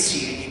didn't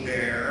see any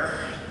bear.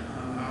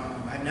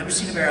 I've never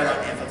seen a bear along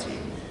the FKT.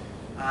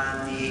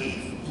 On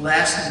the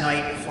last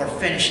night before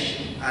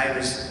finishing, I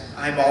was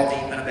eyeball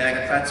deep in a bag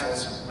of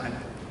pretzels. My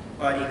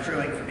buddy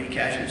crewing for me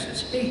casually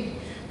says, "Hey,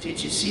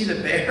 did you see the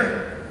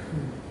bear?"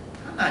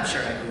 I'm not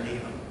sure I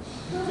believe him.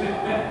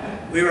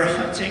 We were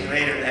hunting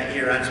later that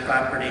year on his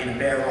property, and a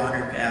bear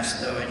wandered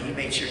past, though, and he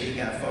made sure he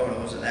got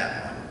photos of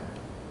that one.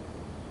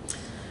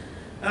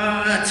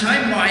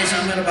 Time-wise,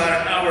 I'm at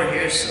about an hour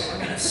here, so I'm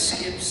going to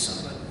skip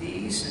some of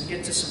these and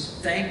get to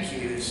some thank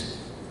yous.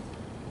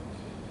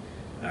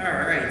 All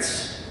right.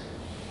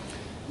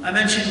 I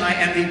mentioned my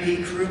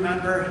MVP crew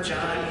member,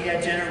 John. He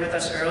had dinner with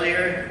us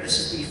earlier. This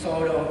is the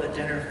photo of the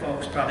dinner.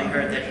 Folks probably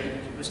heard that he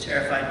was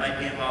terrified might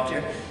be involved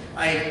here.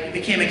 It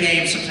became a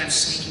game, sometimes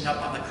sneaking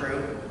up on the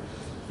crew.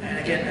 And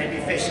again, they'd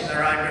be facing the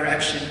wrong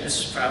direction. This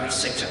is probably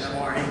 6 in the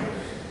morning.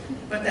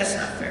 But that's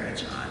not fair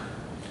to John.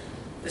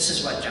 This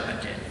is what John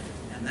did.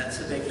 And that's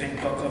the big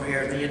pink book over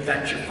here, the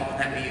adventure phone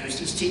that we used.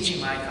 He's teaching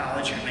my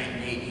college roommate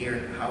Nate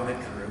here how to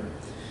crew.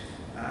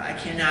 I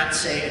cannot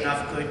say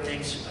enough good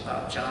things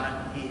about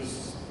John.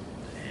 He's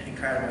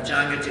incredible.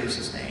 John Gadoo's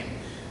his name.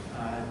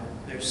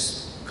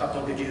 There's a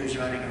couple of Gadoos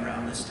running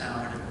around this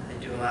town, and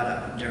they do a lot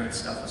of endurance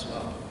stuff as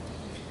well.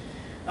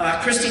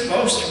 Christy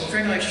Post from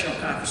Finger Lakes Trail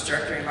Conference,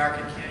 Director of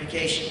Marketing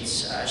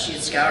Communications. She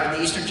had scouted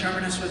the Eastern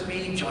Terminus with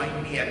me,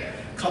 joined me a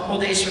couple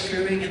of days for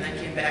crewing, and then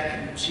came back,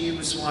 and she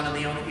was one of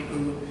the only people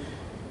who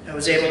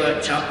was able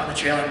to jump on the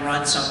trail and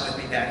run some with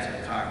me back to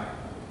the car.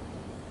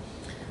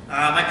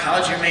 My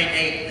college roommate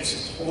Nate, this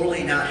is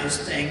totally not his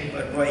thing,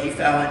 but boy, he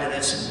fell into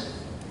this and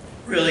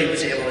really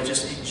was able to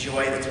just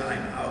enjoy the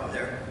time out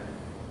there.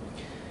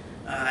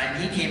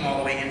 And he came all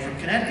the way in from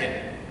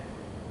Connecticut.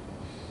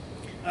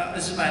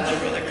 This is my little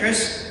brother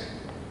Chris.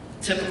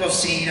 typical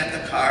scene at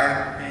the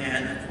car,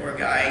 and the poor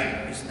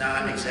guy is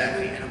not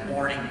exactly a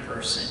morning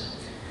person.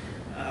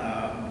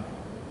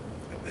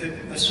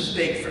 This was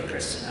big for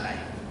Chris and I.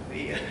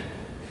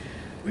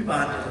 We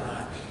bonded a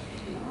lot.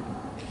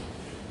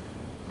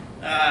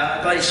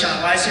 My buddy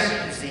Sean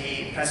Weiser is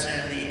the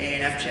president of the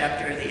A&F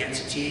chapter of the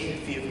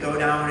NCT. If you go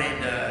down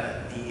in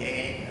the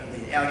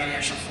Allegany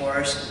National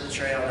Forest, the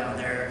trail down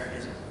there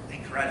is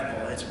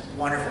incredible. It's a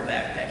wonderful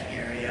backpacking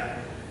area.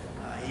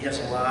 He does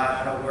a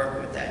lot of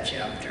work with that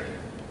chapter.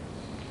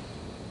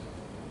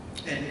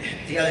 And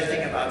the other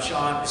thing about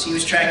Sean was he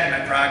was tracking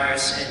my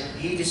progress, and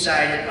he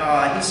decided,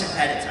 he said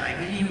ahead of time,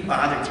 he didn't even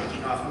bother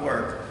taking off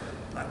work.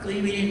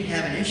 Luckily, we didn't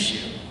have an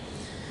issue.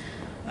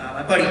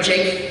 My buddy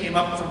Jake came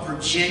up from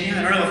Virginia.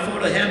 I don't have a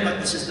photo of him, but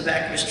this is the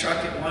back of his truck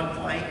at one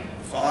point.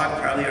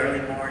 Fog, probably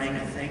early morning,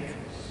 I think.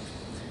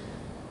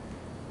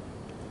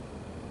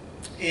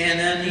 And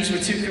then these were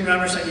two crew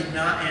members I did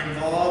not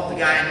involve. The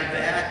guy in the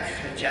back,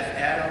 Jeff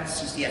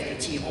Adams, he's the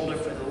FKT holder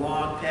for the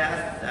long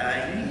path.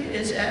 He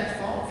is at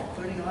fault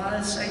for putting a lot of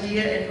this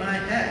idea in my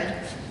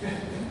head.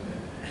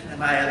 And then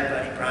my other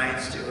buddy, Brian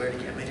Stewart,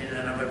 again, we didn't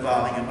end up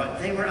involving him, but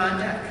they were on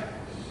deck.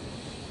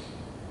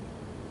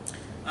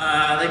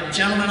 The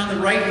gentleman on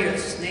the right here,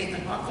 this is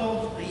Nathan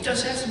Huckle. He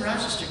does have some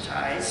Rochester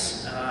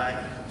ties.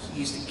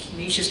 He's the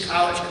Canisius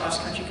College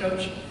cross-country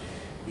coach.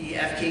 The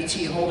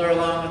FKT holder,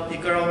 along with the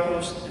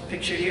girl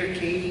pictured here,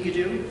 Katie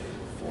Gadoo,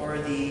 for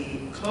the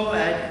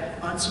co-ed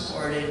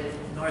unsupported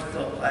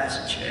Northville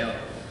Placid Trail.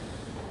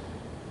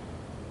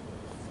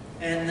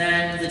 And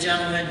then the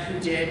gentleman who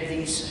did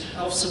the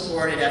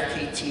self-supported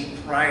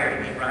FKT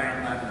prior to me,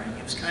 Ryan Levering.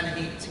 It was kind of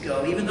neat to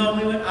go, even though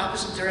we went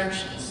opposite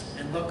directions,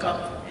 and look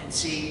up and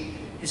see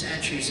his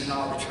entries in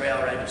all the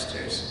trail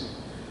registers.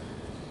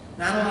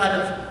 Not a lot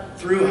of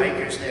through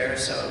hikers there,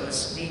 so it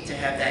was neat to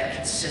have that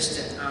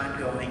consistent,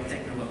 ongoing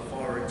thing to look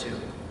forward to.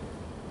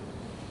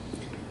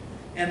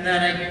 And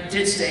then I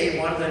did stay.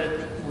 One of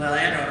the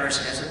landowners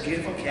has a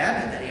beautiful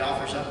cabin that he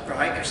offers up for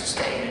hikers to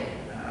stay in.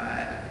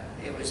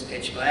 It was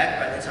pitch black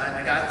by the time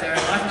I got there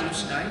and left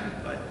each night,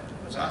 but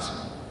it was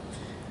awesome.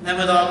 And then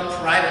with all the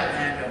private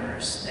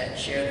landowners that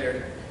share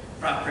their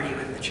property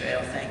with the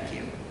trail, thank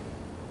you.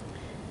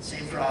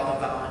 Same for all the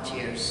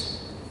volunteers,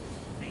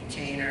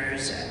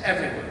 maintainers,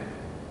 everyone.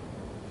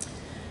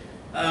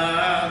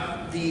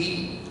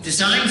 The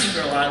designs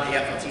for a lot of the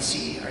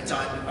FLTC are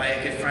done by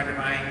a good friend of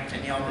mine,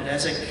 Danielle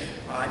Bedezik,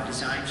 Odd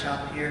Design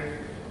Shop here.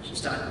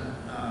 She's done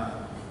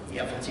the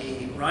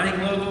FLT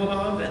running logo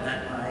above and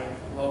then my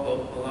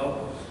logo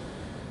below.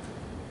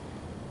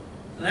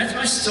 And that's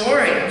my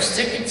story. I'm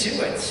sticking to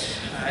it.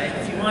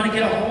 If you want to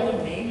get a hold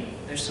of me,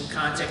 there's some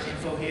contact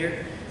info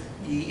here.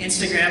 The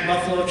Instagram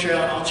Buffalo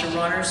Trail Ultra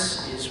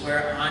Runners is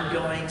where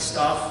ongoing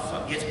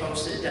stuff gets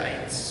posted.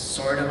 It's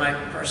sort of my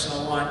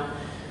personal one.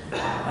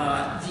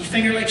 The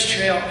Finger Lakes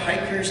Trail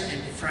Hikers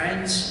and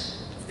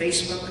Friends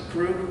Facebook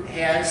group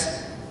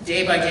has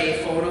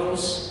day-by-day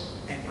photos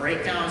and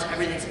breakdowns.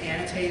 Everything's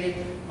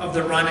annotated of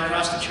the run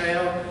across the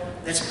trail.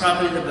 That's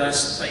probably the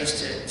best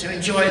place to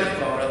enjoy the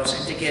photos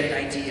and to get an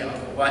idea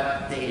of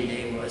what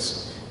day-to-day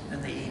was.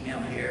 And the email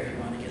here if you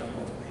want to get a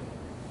hold of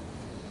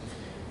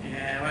me.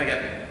 And what I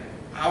got?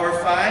 Hour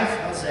 5?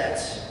 How's that?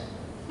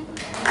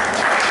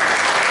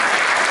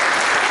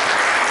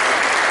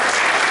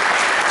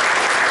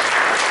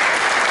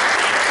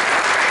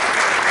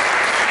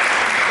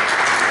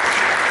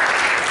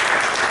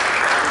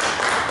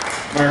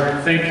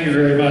 Mark, thank you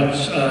very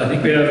much. I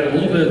think we have a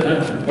little bit of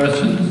time for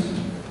questions.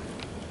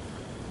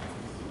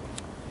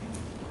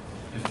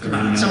 Come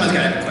on, someone's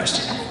got to have a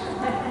question.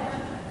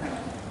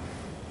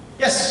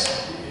 Yes?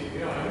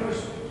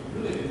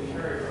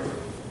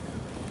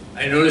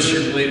 I noticed you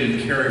really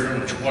didn't carry very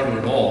much water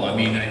at all. I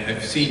mean,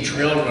 I've seen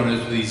trail runners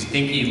with these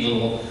dinky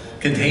little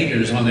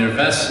containers on their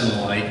vests and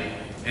the like,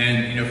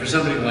 and you know, for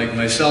somebody like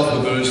myself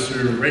who goes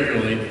through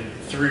regularly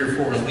 3 or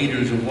 4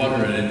 liters of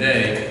water in a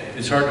day,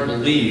 it's hard to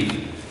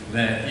believe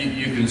that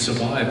you can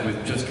survive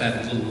with just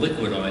that little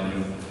liquid on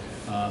you.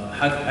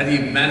 How do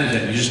you manage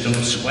that? You just don't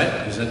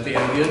sweat? Is that the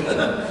idea?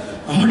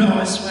 Oh no,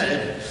 I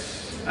sweated.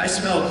 I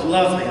smelled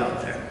lovely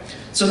out there.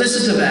 So this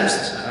is the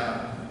vest.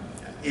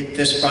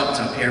 This front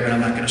up here, but I'm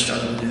not going to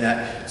struggle to do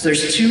that. So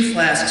there's 2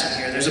 flasks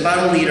in here. There's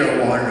about 1 liter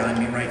of water on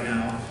me right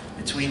now.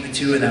 Between the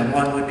 2 of them,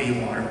 one would be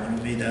water, one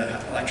would be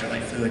the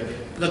electrolyte fluid.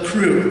 The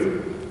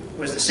crew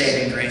was the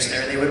saving grace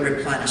there. They would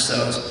replenish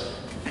those,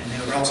 and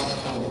they were also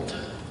cold.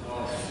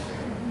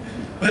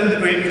 But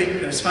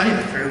it was funny,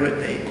 the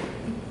crew,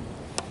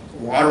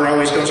 water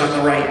always goes on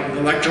the right,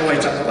 the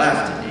electrolytes on the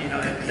left. And, you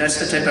know, that's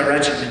the type of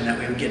regimen that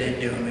we would get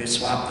into, and we would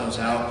swap those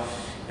out.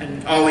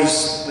 And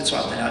always would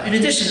swap that out. In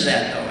addition to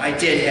that, though, I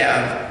did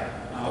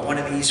have one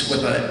of these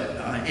with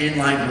an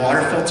inline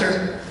water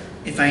filter.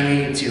 If I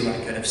needed to,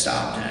 I could have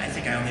stopped, and I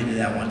think I only did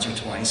that once or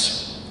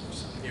twice.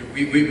 Yeah,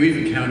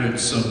 we've encountered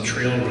some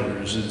trail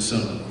runners in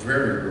some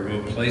very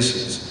remote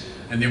places,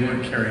 and they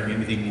weren't carrying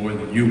anything more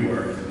than you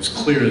were. It was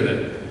clear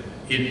that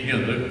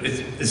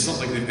it's not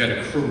like they've got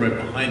a crew right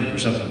behind them or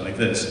something like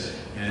this,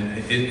 and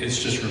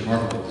it's just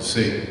remarkable to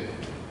see.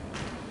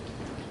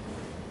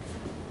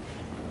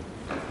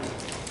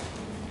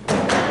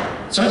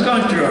 So I've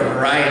gone through a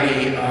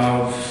variety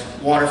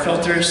of water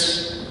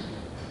filters.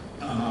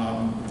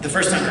 The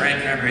first time I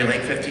ran Cranberry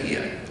Lake 50,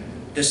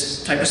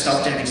 this type of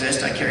stuff didn't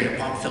exist. I carried a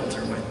pump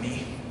filter with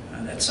me.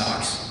 That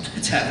sucks.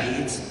 It's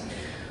heavy.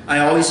 I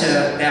always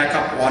have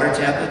backup water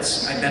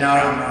tablets. I've been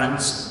out on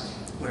runs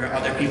where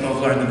other people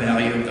have learned the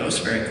value of those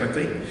very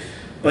quickly.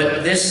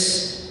 But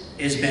this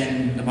has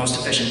been the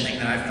most efficient thing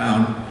that I've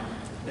found.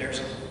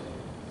 There's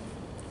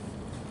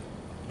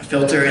a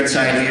filter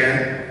inside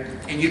here,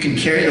 and you can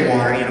carry the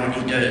water. You don't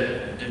need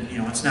to,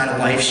 it's not a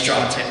life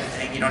straw type of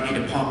thing. You don't need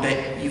to pump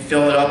it. You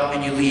fill it up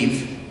and you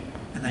leave,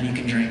 and then you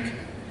can drink.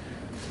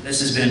 This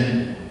has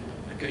been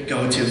a good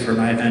go-to for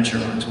my adventure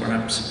runs where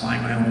I'm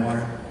supplying my own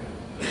water.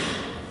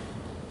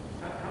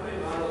 How many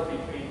miles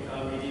between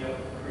meeting up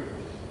with crew?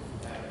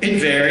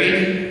 It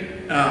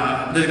varied.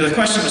 The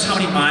question was how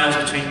many miles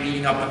between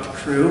meeting up with the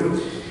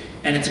crew,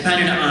 and it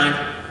depended on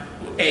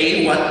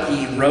A, what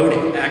the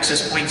road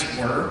access points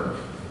were,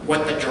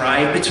 what the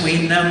drive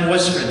between them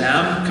was for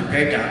them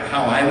compared to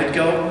how I would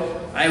go.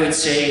 I would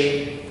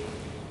say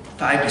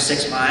 5 to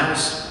 6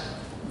 miles,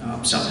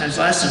 sometimes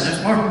less,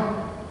 sometimes more.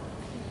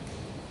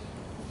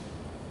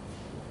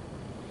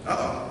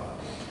 Uh-oh.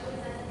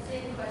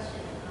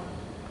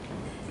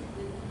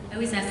 I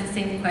always ask the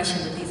same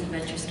question with these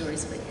adventure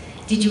stories, but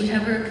did you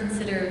ever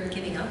consider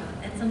giving up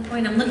at some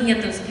point? I'm looking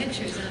at those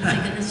pictures and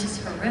I'm thinking, it's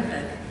just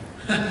horrific.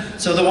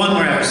 So the one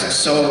where I was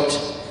soaked,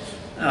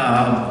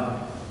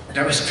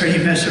 that was a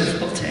pretty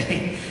miserable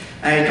day.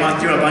 I had gone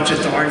through a bunch of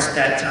thorns at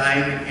that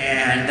time,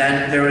 and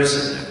then there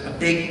was a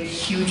big,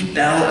 huge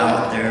bell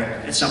out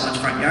there at someone's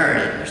front yard.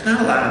 There's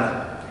not a lot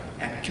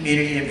of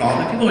community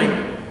involvement. People don't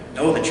even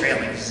know the trail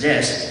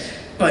exists,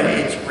 but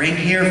it's ring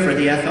here for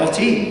the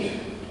FLT.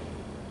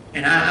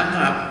 And I'm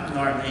not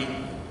normally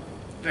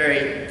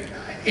very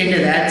into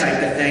that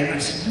type of thing. I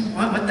said,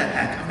 what the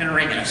heck, I'm gonna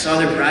ring it. I saw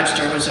the garage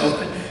door was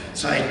open,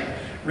 so I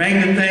rang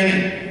the thing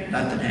and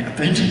nothing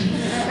happened.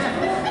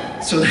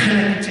 So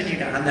then I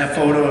continued on that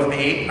photo of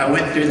me. I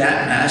went through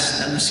that mess,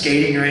 then the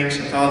skating rinks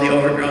with all the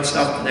overgrown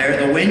stuff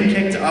there. The wind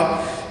kicked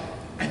up,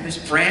 and this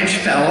branch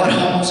fell and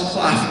almost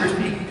clobbered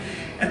me.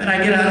 And then I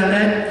get out of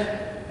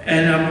that,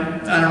 and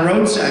I'm on a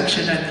road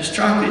section, and this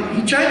truck,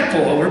 he tried to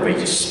pull over, but he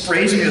just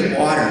sprays me with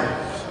water.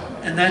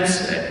 And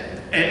that's,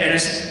 and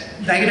as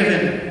negative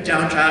and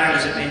downtrodden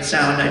as it may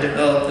sound, I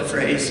developed the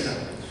phrase,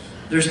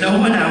 there's no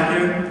one out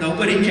here,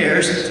 nobody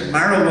cares,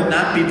 tomorrow will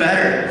not be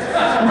better.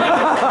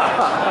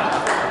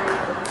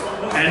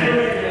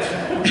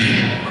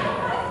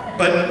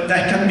 But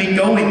that kept me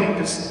going,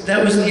 because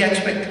that was the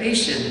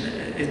expectation.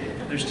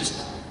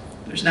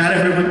 There's not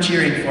everyone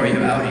cheering for you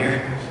out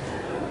here.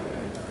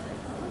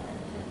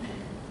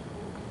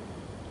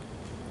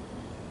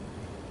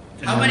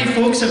 How many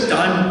folks have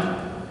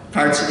done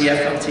parts of the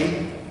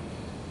FLT?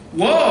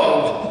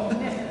 Whoa!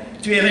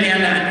 Do we have any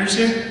on-the-unders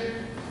here?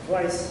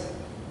 Twice.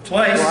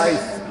 Twice?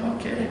 Twice.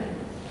 Okay.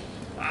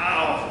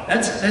 Wow,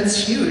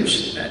 that's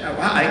huge.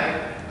 Wow,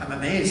 I'm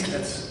amazed.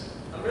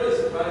 I'm really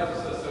surprised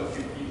you saw so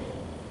few people.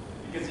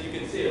 Because you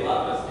can see a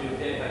lot of us do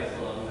day hikes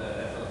along the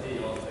FLT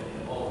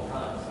all the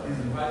time. So it's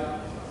surprising.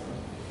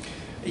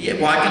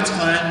 Yeah, Watkins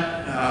Glen,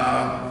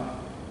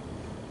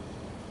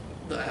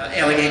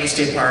 Allegany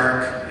State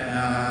Park,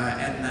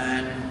 and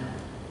then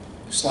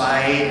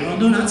Sly. Well,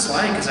 no, not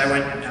Sly, because I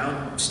went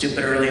down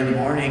stupid early in the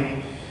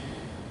morning.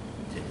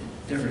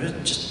 There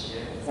just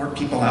weren't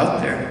people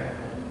out there.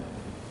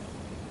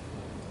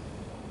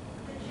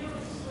 Did you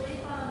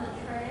sleep on the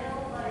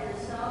trail by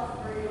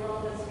yourself, or you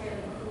always had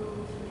a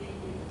crew to meet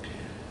you?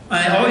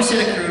 I always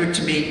had a crew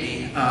to meet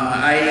me.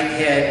 I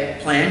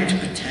had planned to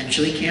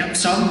potentially camp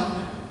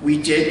some.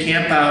 We did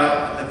camp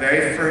out the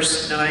very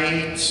first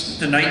night,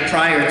 the night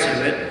prior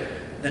to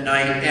it, the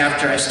night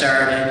after I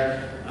started,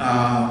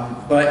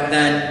 but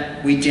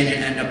then we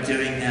didn't end up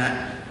doing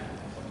that.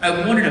 I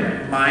wouldn't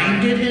have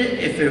minded it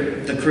if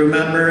the crew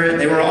member,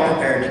 they were all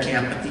prepared to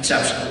camp with the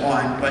exception of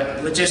one, but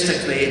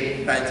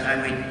logistically, by the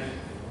time we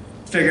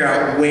figure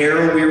out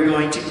where we were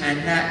going to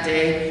end that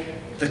day,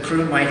 the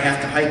crew might have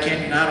to hike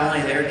in not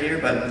only their gear,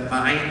 but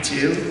mine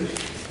too.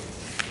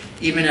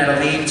 Even at a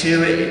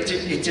lean-to,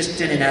 it just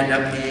didn't end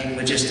up being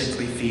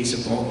logistically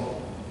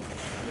feasible.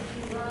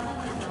 Did you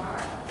run in the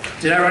dark?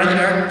 Did I run in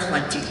the dark?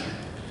 Plenty.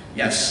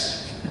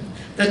 Yes.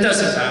 That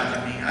doesn't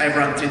bother me. I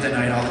run through the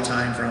night all the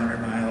time for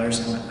 100-milers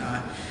and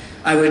whatnot.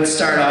 I would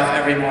start off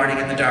every morning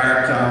in the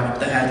dark with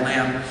the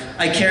headlamp.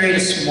 I carried a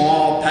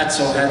small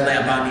Petzl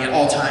headlamp on me at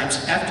all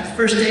times. After the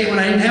first day when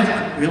I didn't have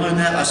one, we learned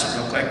that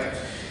lesson real quick.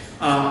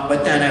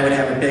 But then I would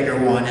have a bigger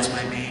one as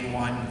my main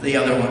one. The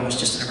other one was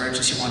just an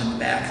emergency one in the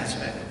back. That's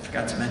what I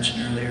forgot to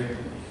mention earlier.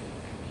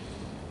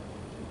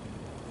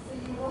 So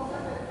you woke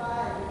up at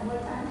 5, and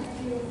what time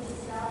did you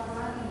stop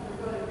running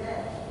or go to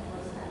bed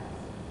most times?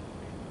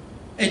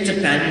 It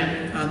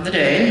depended on the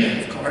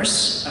day, of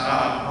course.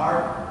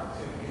 Mark,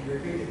 can you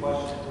repeat the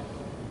question?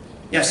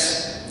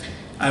 Yes.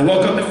 I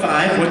woke up at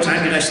 5. What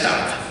time did I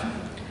stop?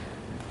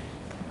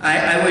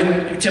 I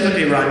would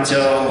typically run till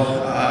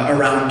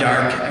around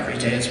dark every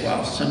day as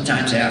well.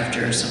 Sometimes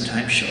after,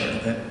 sometimes short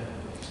of it.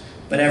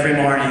 But every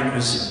morning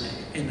was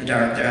in the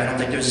dark there. I don't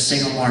think there was a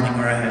single morning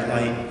where I had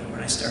light when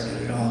I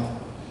started it all.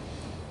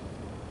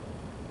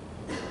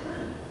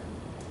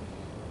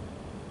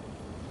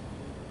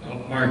 Well,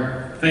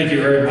 Mark, thank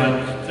you very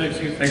much.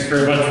 Thanks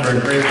very much for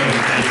a great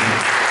presentation.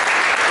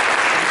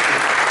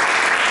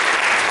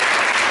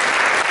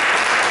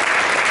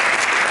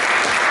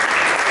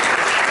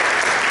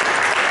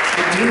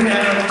 We do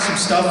have some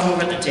stuff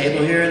over at the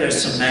table here.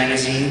 There's some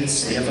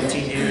magazines, the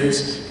FKT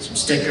News, some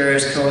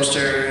stickers,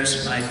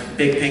 coasters, my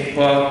big pink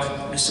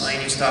book,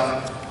 miscellaneous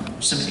stuff,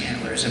 some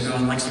antlers.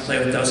 Everyone likes to play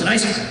with those, and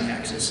ice cream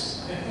axes.